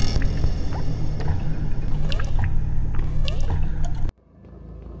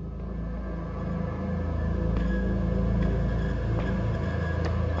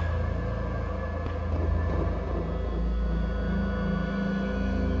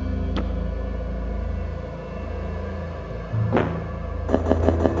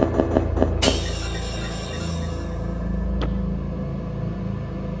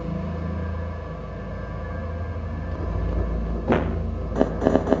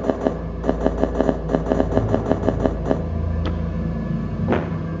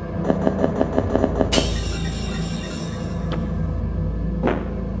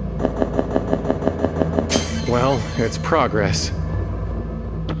 Well, it's progress.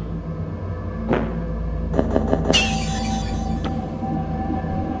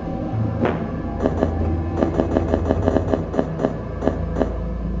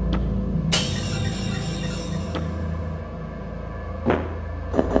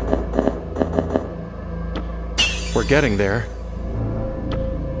 We're getting there.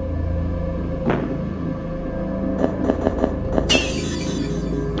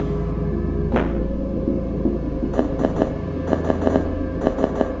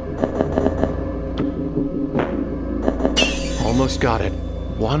 Almost got it.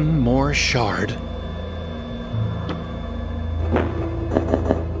 One more shard.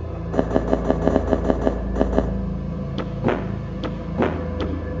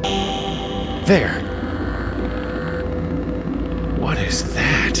 There. What is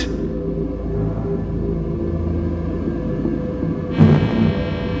that?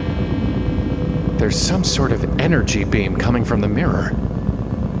 There's some sort of energy beam coming from the mirror.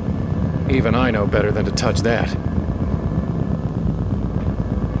 Even I know better than to touch that.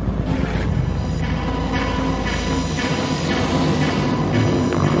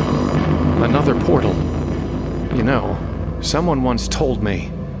 Another portal. You know, someone once told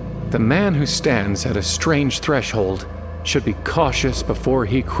me, the man who stands at a strange threshold should be cautious before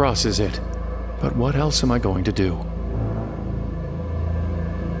he crosses it. But what else am I going to do?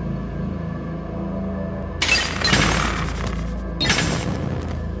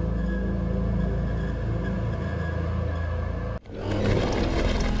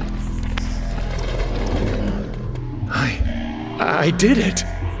 I did it!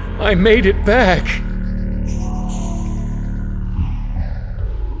 I made it back!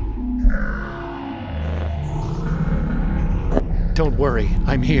 Don't worry,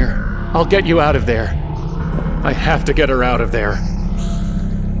 I'm here. I'll get you out of there. I have to get her out of there.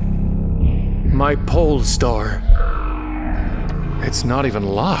 My pole star. It's not even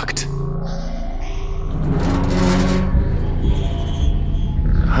locked.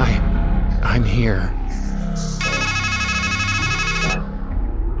 I'm here.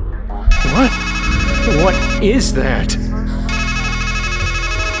 What? What is that?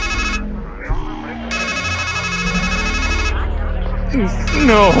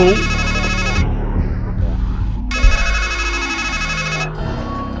 No!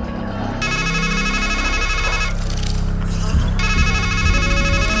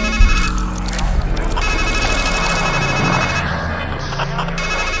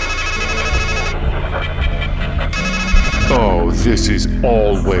 Oh, this is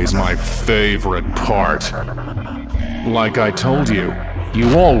always my favorite part. Like I told you,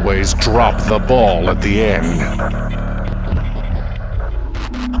 you always drop the ball at the end.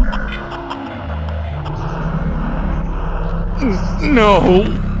 No!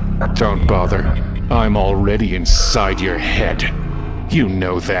 Don't bother. I'm already inside your head. You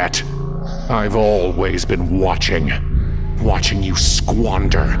know that. I've always been watching. Watching you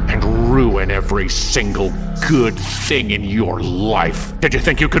squander and ruin every single good thing in your life. Did you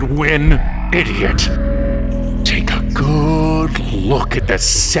think you could win? Idiot. Take a good look at the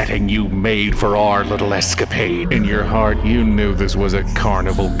setting you made for our little escapade. In your heart, you knew this was a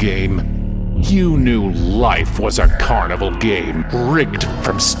carnival game. You knew life was a carnival game, rigged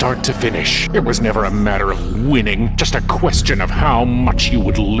from start to finish. It was never a matter of winning, just a question of how much you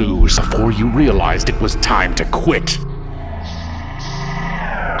would lose before you realized it was time to quit.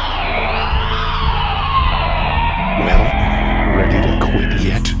 Well, ready to quit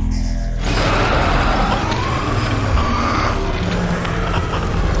yet?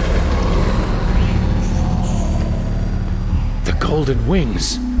 The golden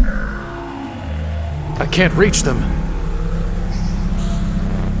wings. I can't reach them.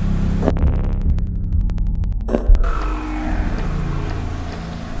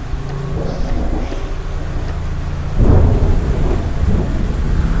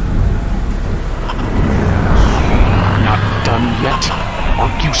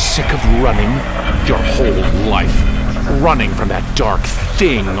 Aren't you sick of running? Your whole life. Running from that dark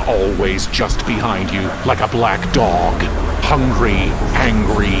thing always just behind you, like a black dog. Hungry,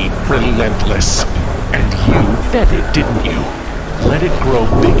 angry, relentless. And you fed it, didn't you? Let it grow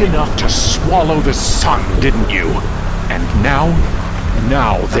big enough to swallow the sun, didn't you? And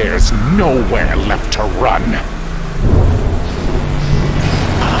now there's nowhere left to run.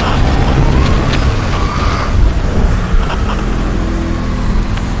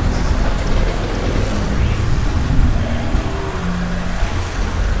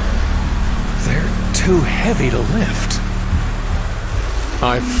 Too heavy to lift.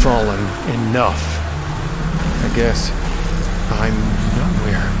 I've fallen enough. I guess I'm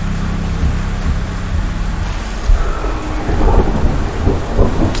nowhere.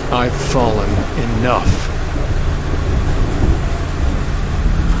 I've fallen enough.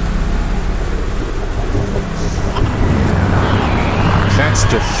 That's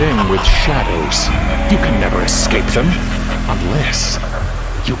the thing with shadows. You can never escape them, unless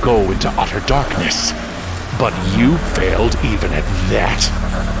you go into utter darkness. But you failed even at that.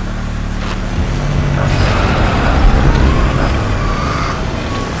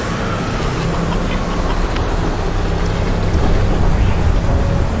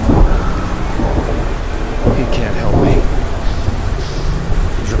 He can't help me.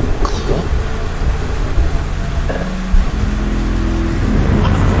 The clock?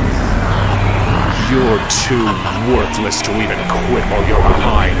 You're too worthless to even quit while you're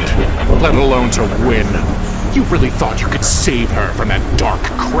behind, let alone to win. You really thought you could save her from that dark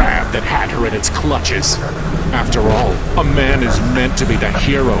crab that had her in its clutches. After all, a man is meant to be the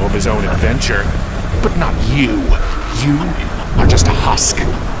hero of his own adventure. But not you. You are just a husk.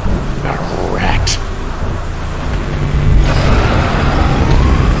 A rat.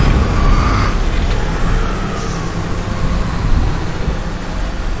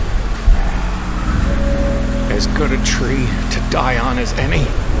 As good a tree to die on as any.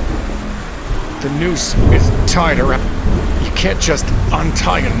 The noose is tied around. You can't just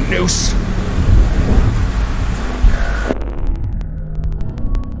untie a noose.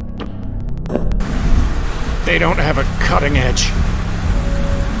 They don't have a cutting edge.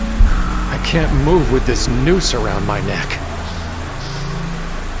 I can't move with this noose around my neck.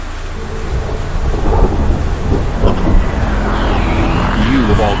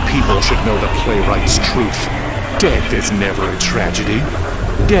 You of all people should know the playwright's truth. Death is never a tragedy.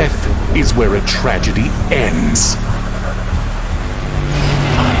 Death is where a tragedy ends.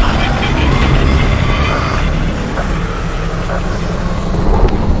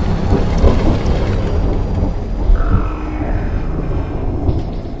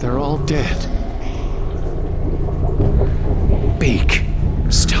 They're all dead. Beak,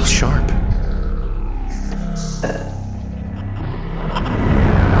 still sharp.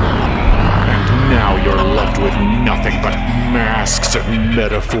 Now you're left with nothing but masks and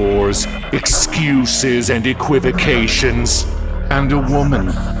metaphors, excuses and equivocations, and a woman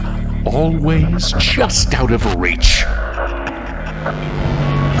always just out of reach.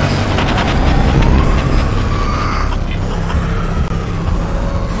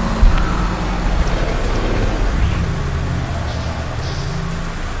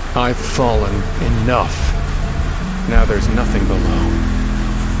 I've fallen enough. Now there's nothing below.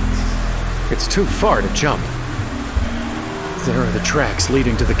 It's too far to jump. There are the tracks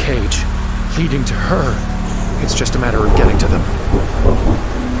leading to the cage, leading to her. It's just a matter of getting to them.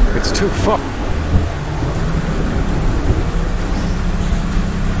 It's too far.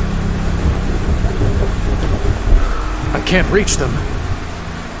 I can't reach them.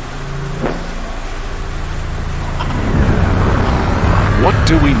 What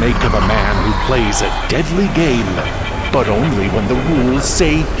do we make of a man who plays a deadly game, but only when the rules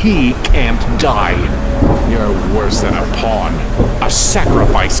say he can't die? You're worse than a pawn. A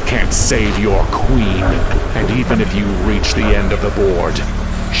sacrifice can't save your queen. And even if you reach the end of the board,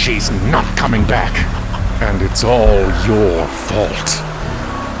 she's not coming back. And it's all your fault.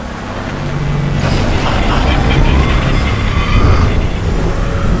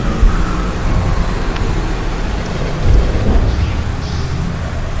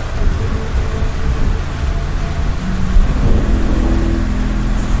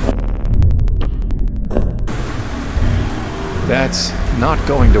 That's not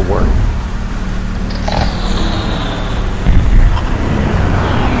going to work.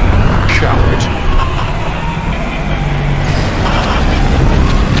 Coward.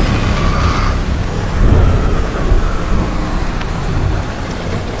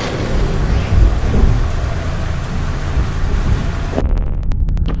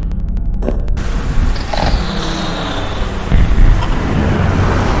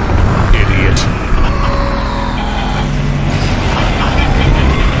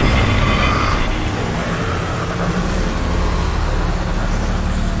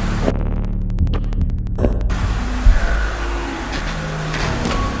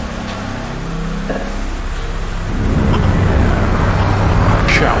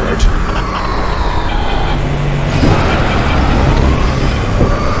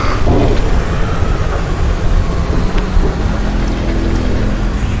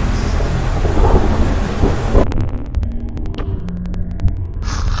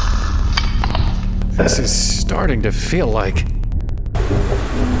 This is starting to feel like...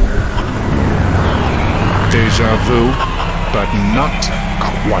 Deja vu, but not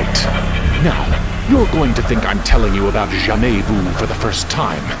quite. Now, you're going to think I'm telling you about Jamais Vu for the first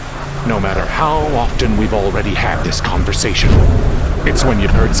time, no matter how often we've already had this conversation. It's when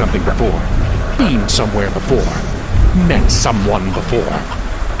you've heard something before, been somewhere before, met someone before,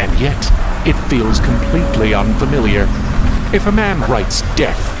 and yet it feels completely unfamiliar. If a man writes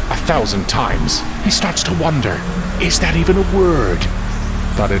death 1,000 times, he starts to wonder, is that even a word?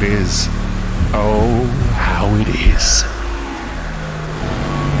 But it is. Oh, how it is.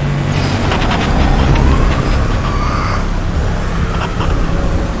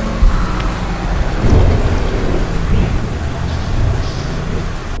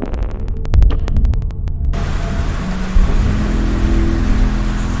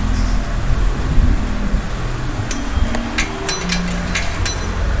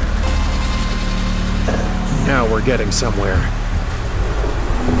 Now we're getting somewhere.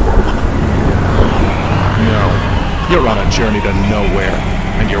 No. You're on a journey to nowhere,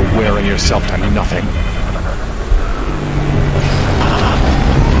 and you're wearing yourself to nothing.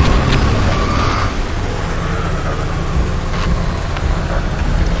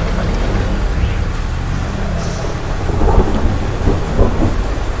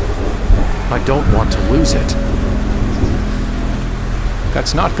 I don't want to lose it.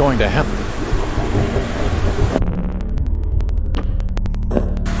 That's not going to happen.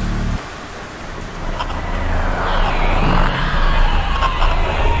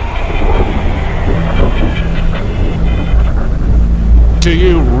 Do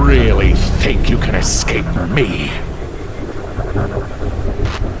you really think you can escape me?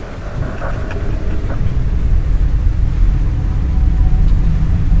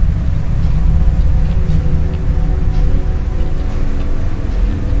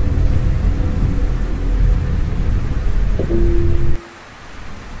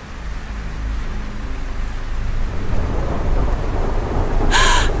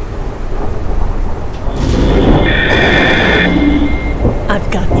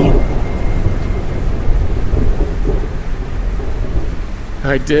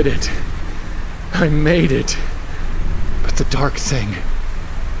 I did it. I made it. But the dark thing,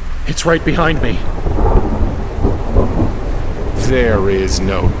 it's right behind me. There is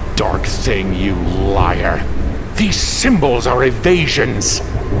no dark thing, you liar. These symbols are evasions.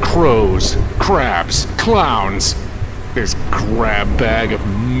 Crows, crabs, clowns. This grab bag of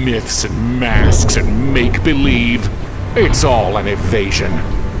myths and masks and make-believe. It's all an evasion.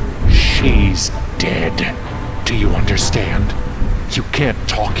 She's dead. Do you understand? You can't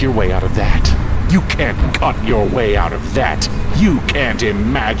talk your way out of that. You can't cut your way out of that. You can't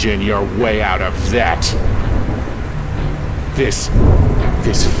imagine your way out of that. This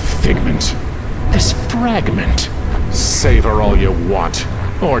figment, this fragment. Savor all you want,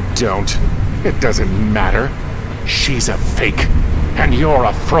 or don't. It doesn't matter. She's a fake, and you're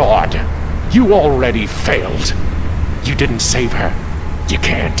a fraud. You already failed. You didn't save her. You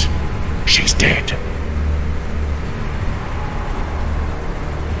can't. She's dead.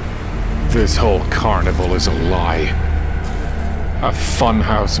 This whole carnival is a lie. A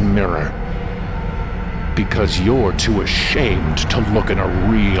funhouse mirror. Because you're too ashamed to look in a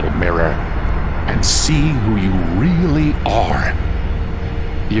real mirror and see who you really are.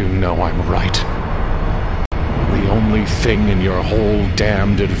 You know I'm right. The only thing in your whole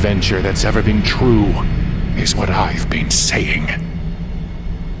damned adventure that's ever been true is what I've been saying.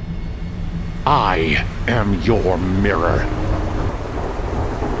 I am your mirror.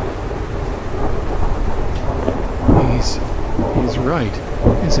 He's right,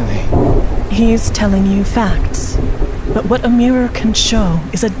 isn't he? He's telling you facts. But what a mirror can show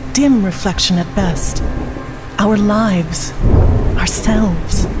is a dim reflection at best. Our lives,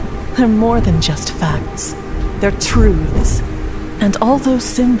 ourselves, they're more than just facts. They're truths. And all those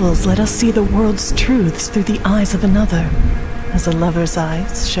symbols let us see the world's truths through the eyes of another, as a lover's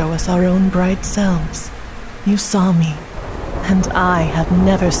eyes show us our own bright selves. You saw me, and I have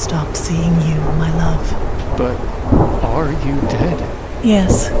never stopped seeing you, my love. But are you dead?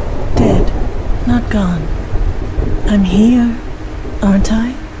 Yes, dead, not gone. I'm here, aren't I?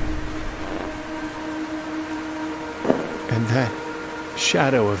 And that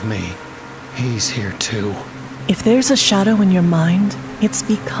shadow of me, he's here too. If there's a shadow in your mind, it's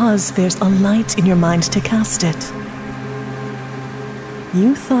because there's a light in your mind to cast it.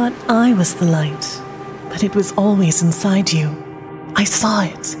 You thought I was the light, but it was always inside you. I saw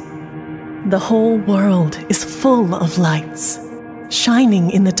it. The whole world is full of lights,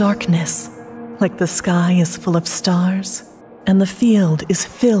 shining in the darkness, like the sky is full of stars, and the field is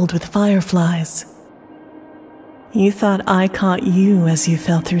filled with fireflies. You thought I caught you as you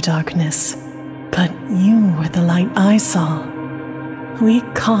fell through darkness, but you were the light I saw. We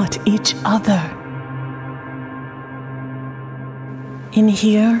caught each other. In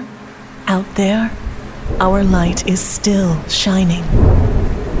here, out there, our light is still shining.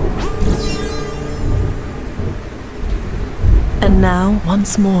 And now,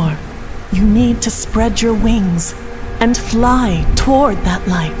 once more, you need to spread your wings and fly toward that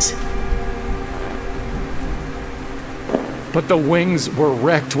light. But the wings were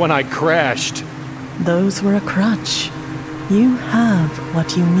wrecked when I crashed. Those were a crutch. You have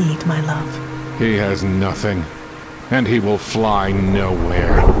what you need, my love. He has nothing, and he will fly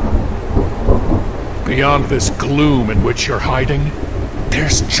nowhere. Beyond this gloom in which you're hiding,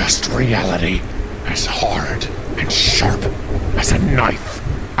 there's just reality, as hard and sharp as a knife.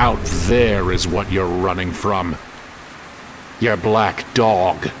 Out there is what you're running from. Your black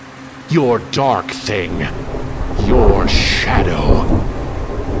dog. Your dark thing. your shadow.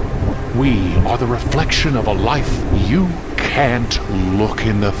 We are the reflection of a life you can't look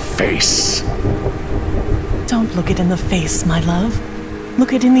in the face. Don't look it in the face, my love.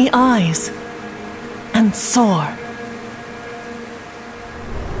 Look it in the eyes. And soar.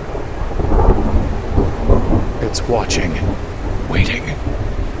 It's watching, waiting.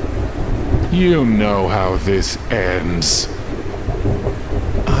 You know how this ends.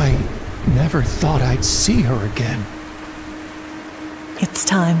 I never thought I'd see her again. It's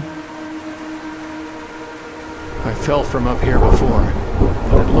time. I fell from up here before,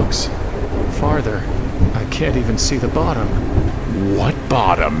 but it looks farther. I can't even see the bottom. What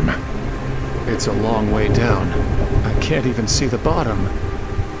bottom? It's a long way down. I can't even see the bottom.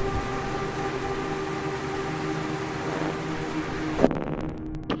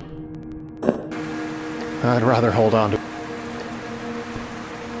 I'd rather hold on to...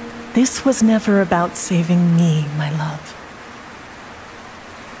 This was never about saving me, my love.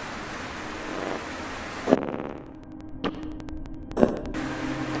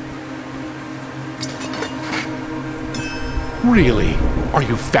 Really? Are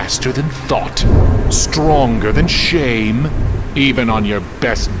you faster than thought? Stronger than shame? Even on your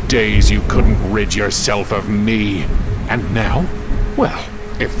best days you couldn't rid yourself of me. And now? Well,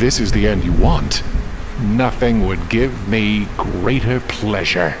 if this is the end you want, nothing would give me greater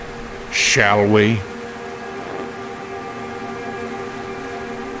pleasure. Shall we?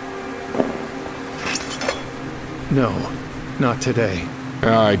 No, not today.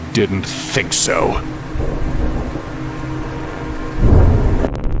 I didn't think so.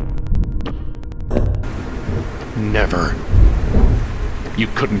 Never. You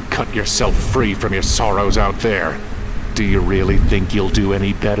couldn't cut yourself free from your sorrows out there. Do you really think you'll do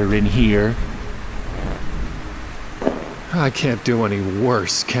any better in here? I can't do any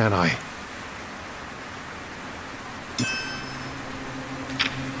worse, can I?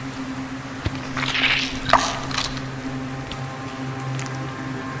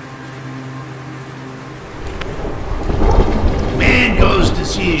 Man goes to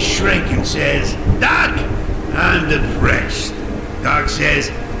see his shrink and says, "Doc, I'm depressed." Doc says,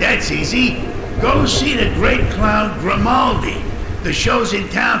 "That's easy. Go see the great clown Grimaldi. The show's in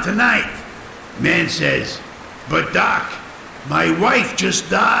town tonight." Man says, "But Doc, my wife just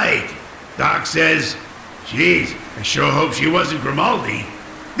died." Doc says, "Geez, I sure hope she wasn't Grimaldi."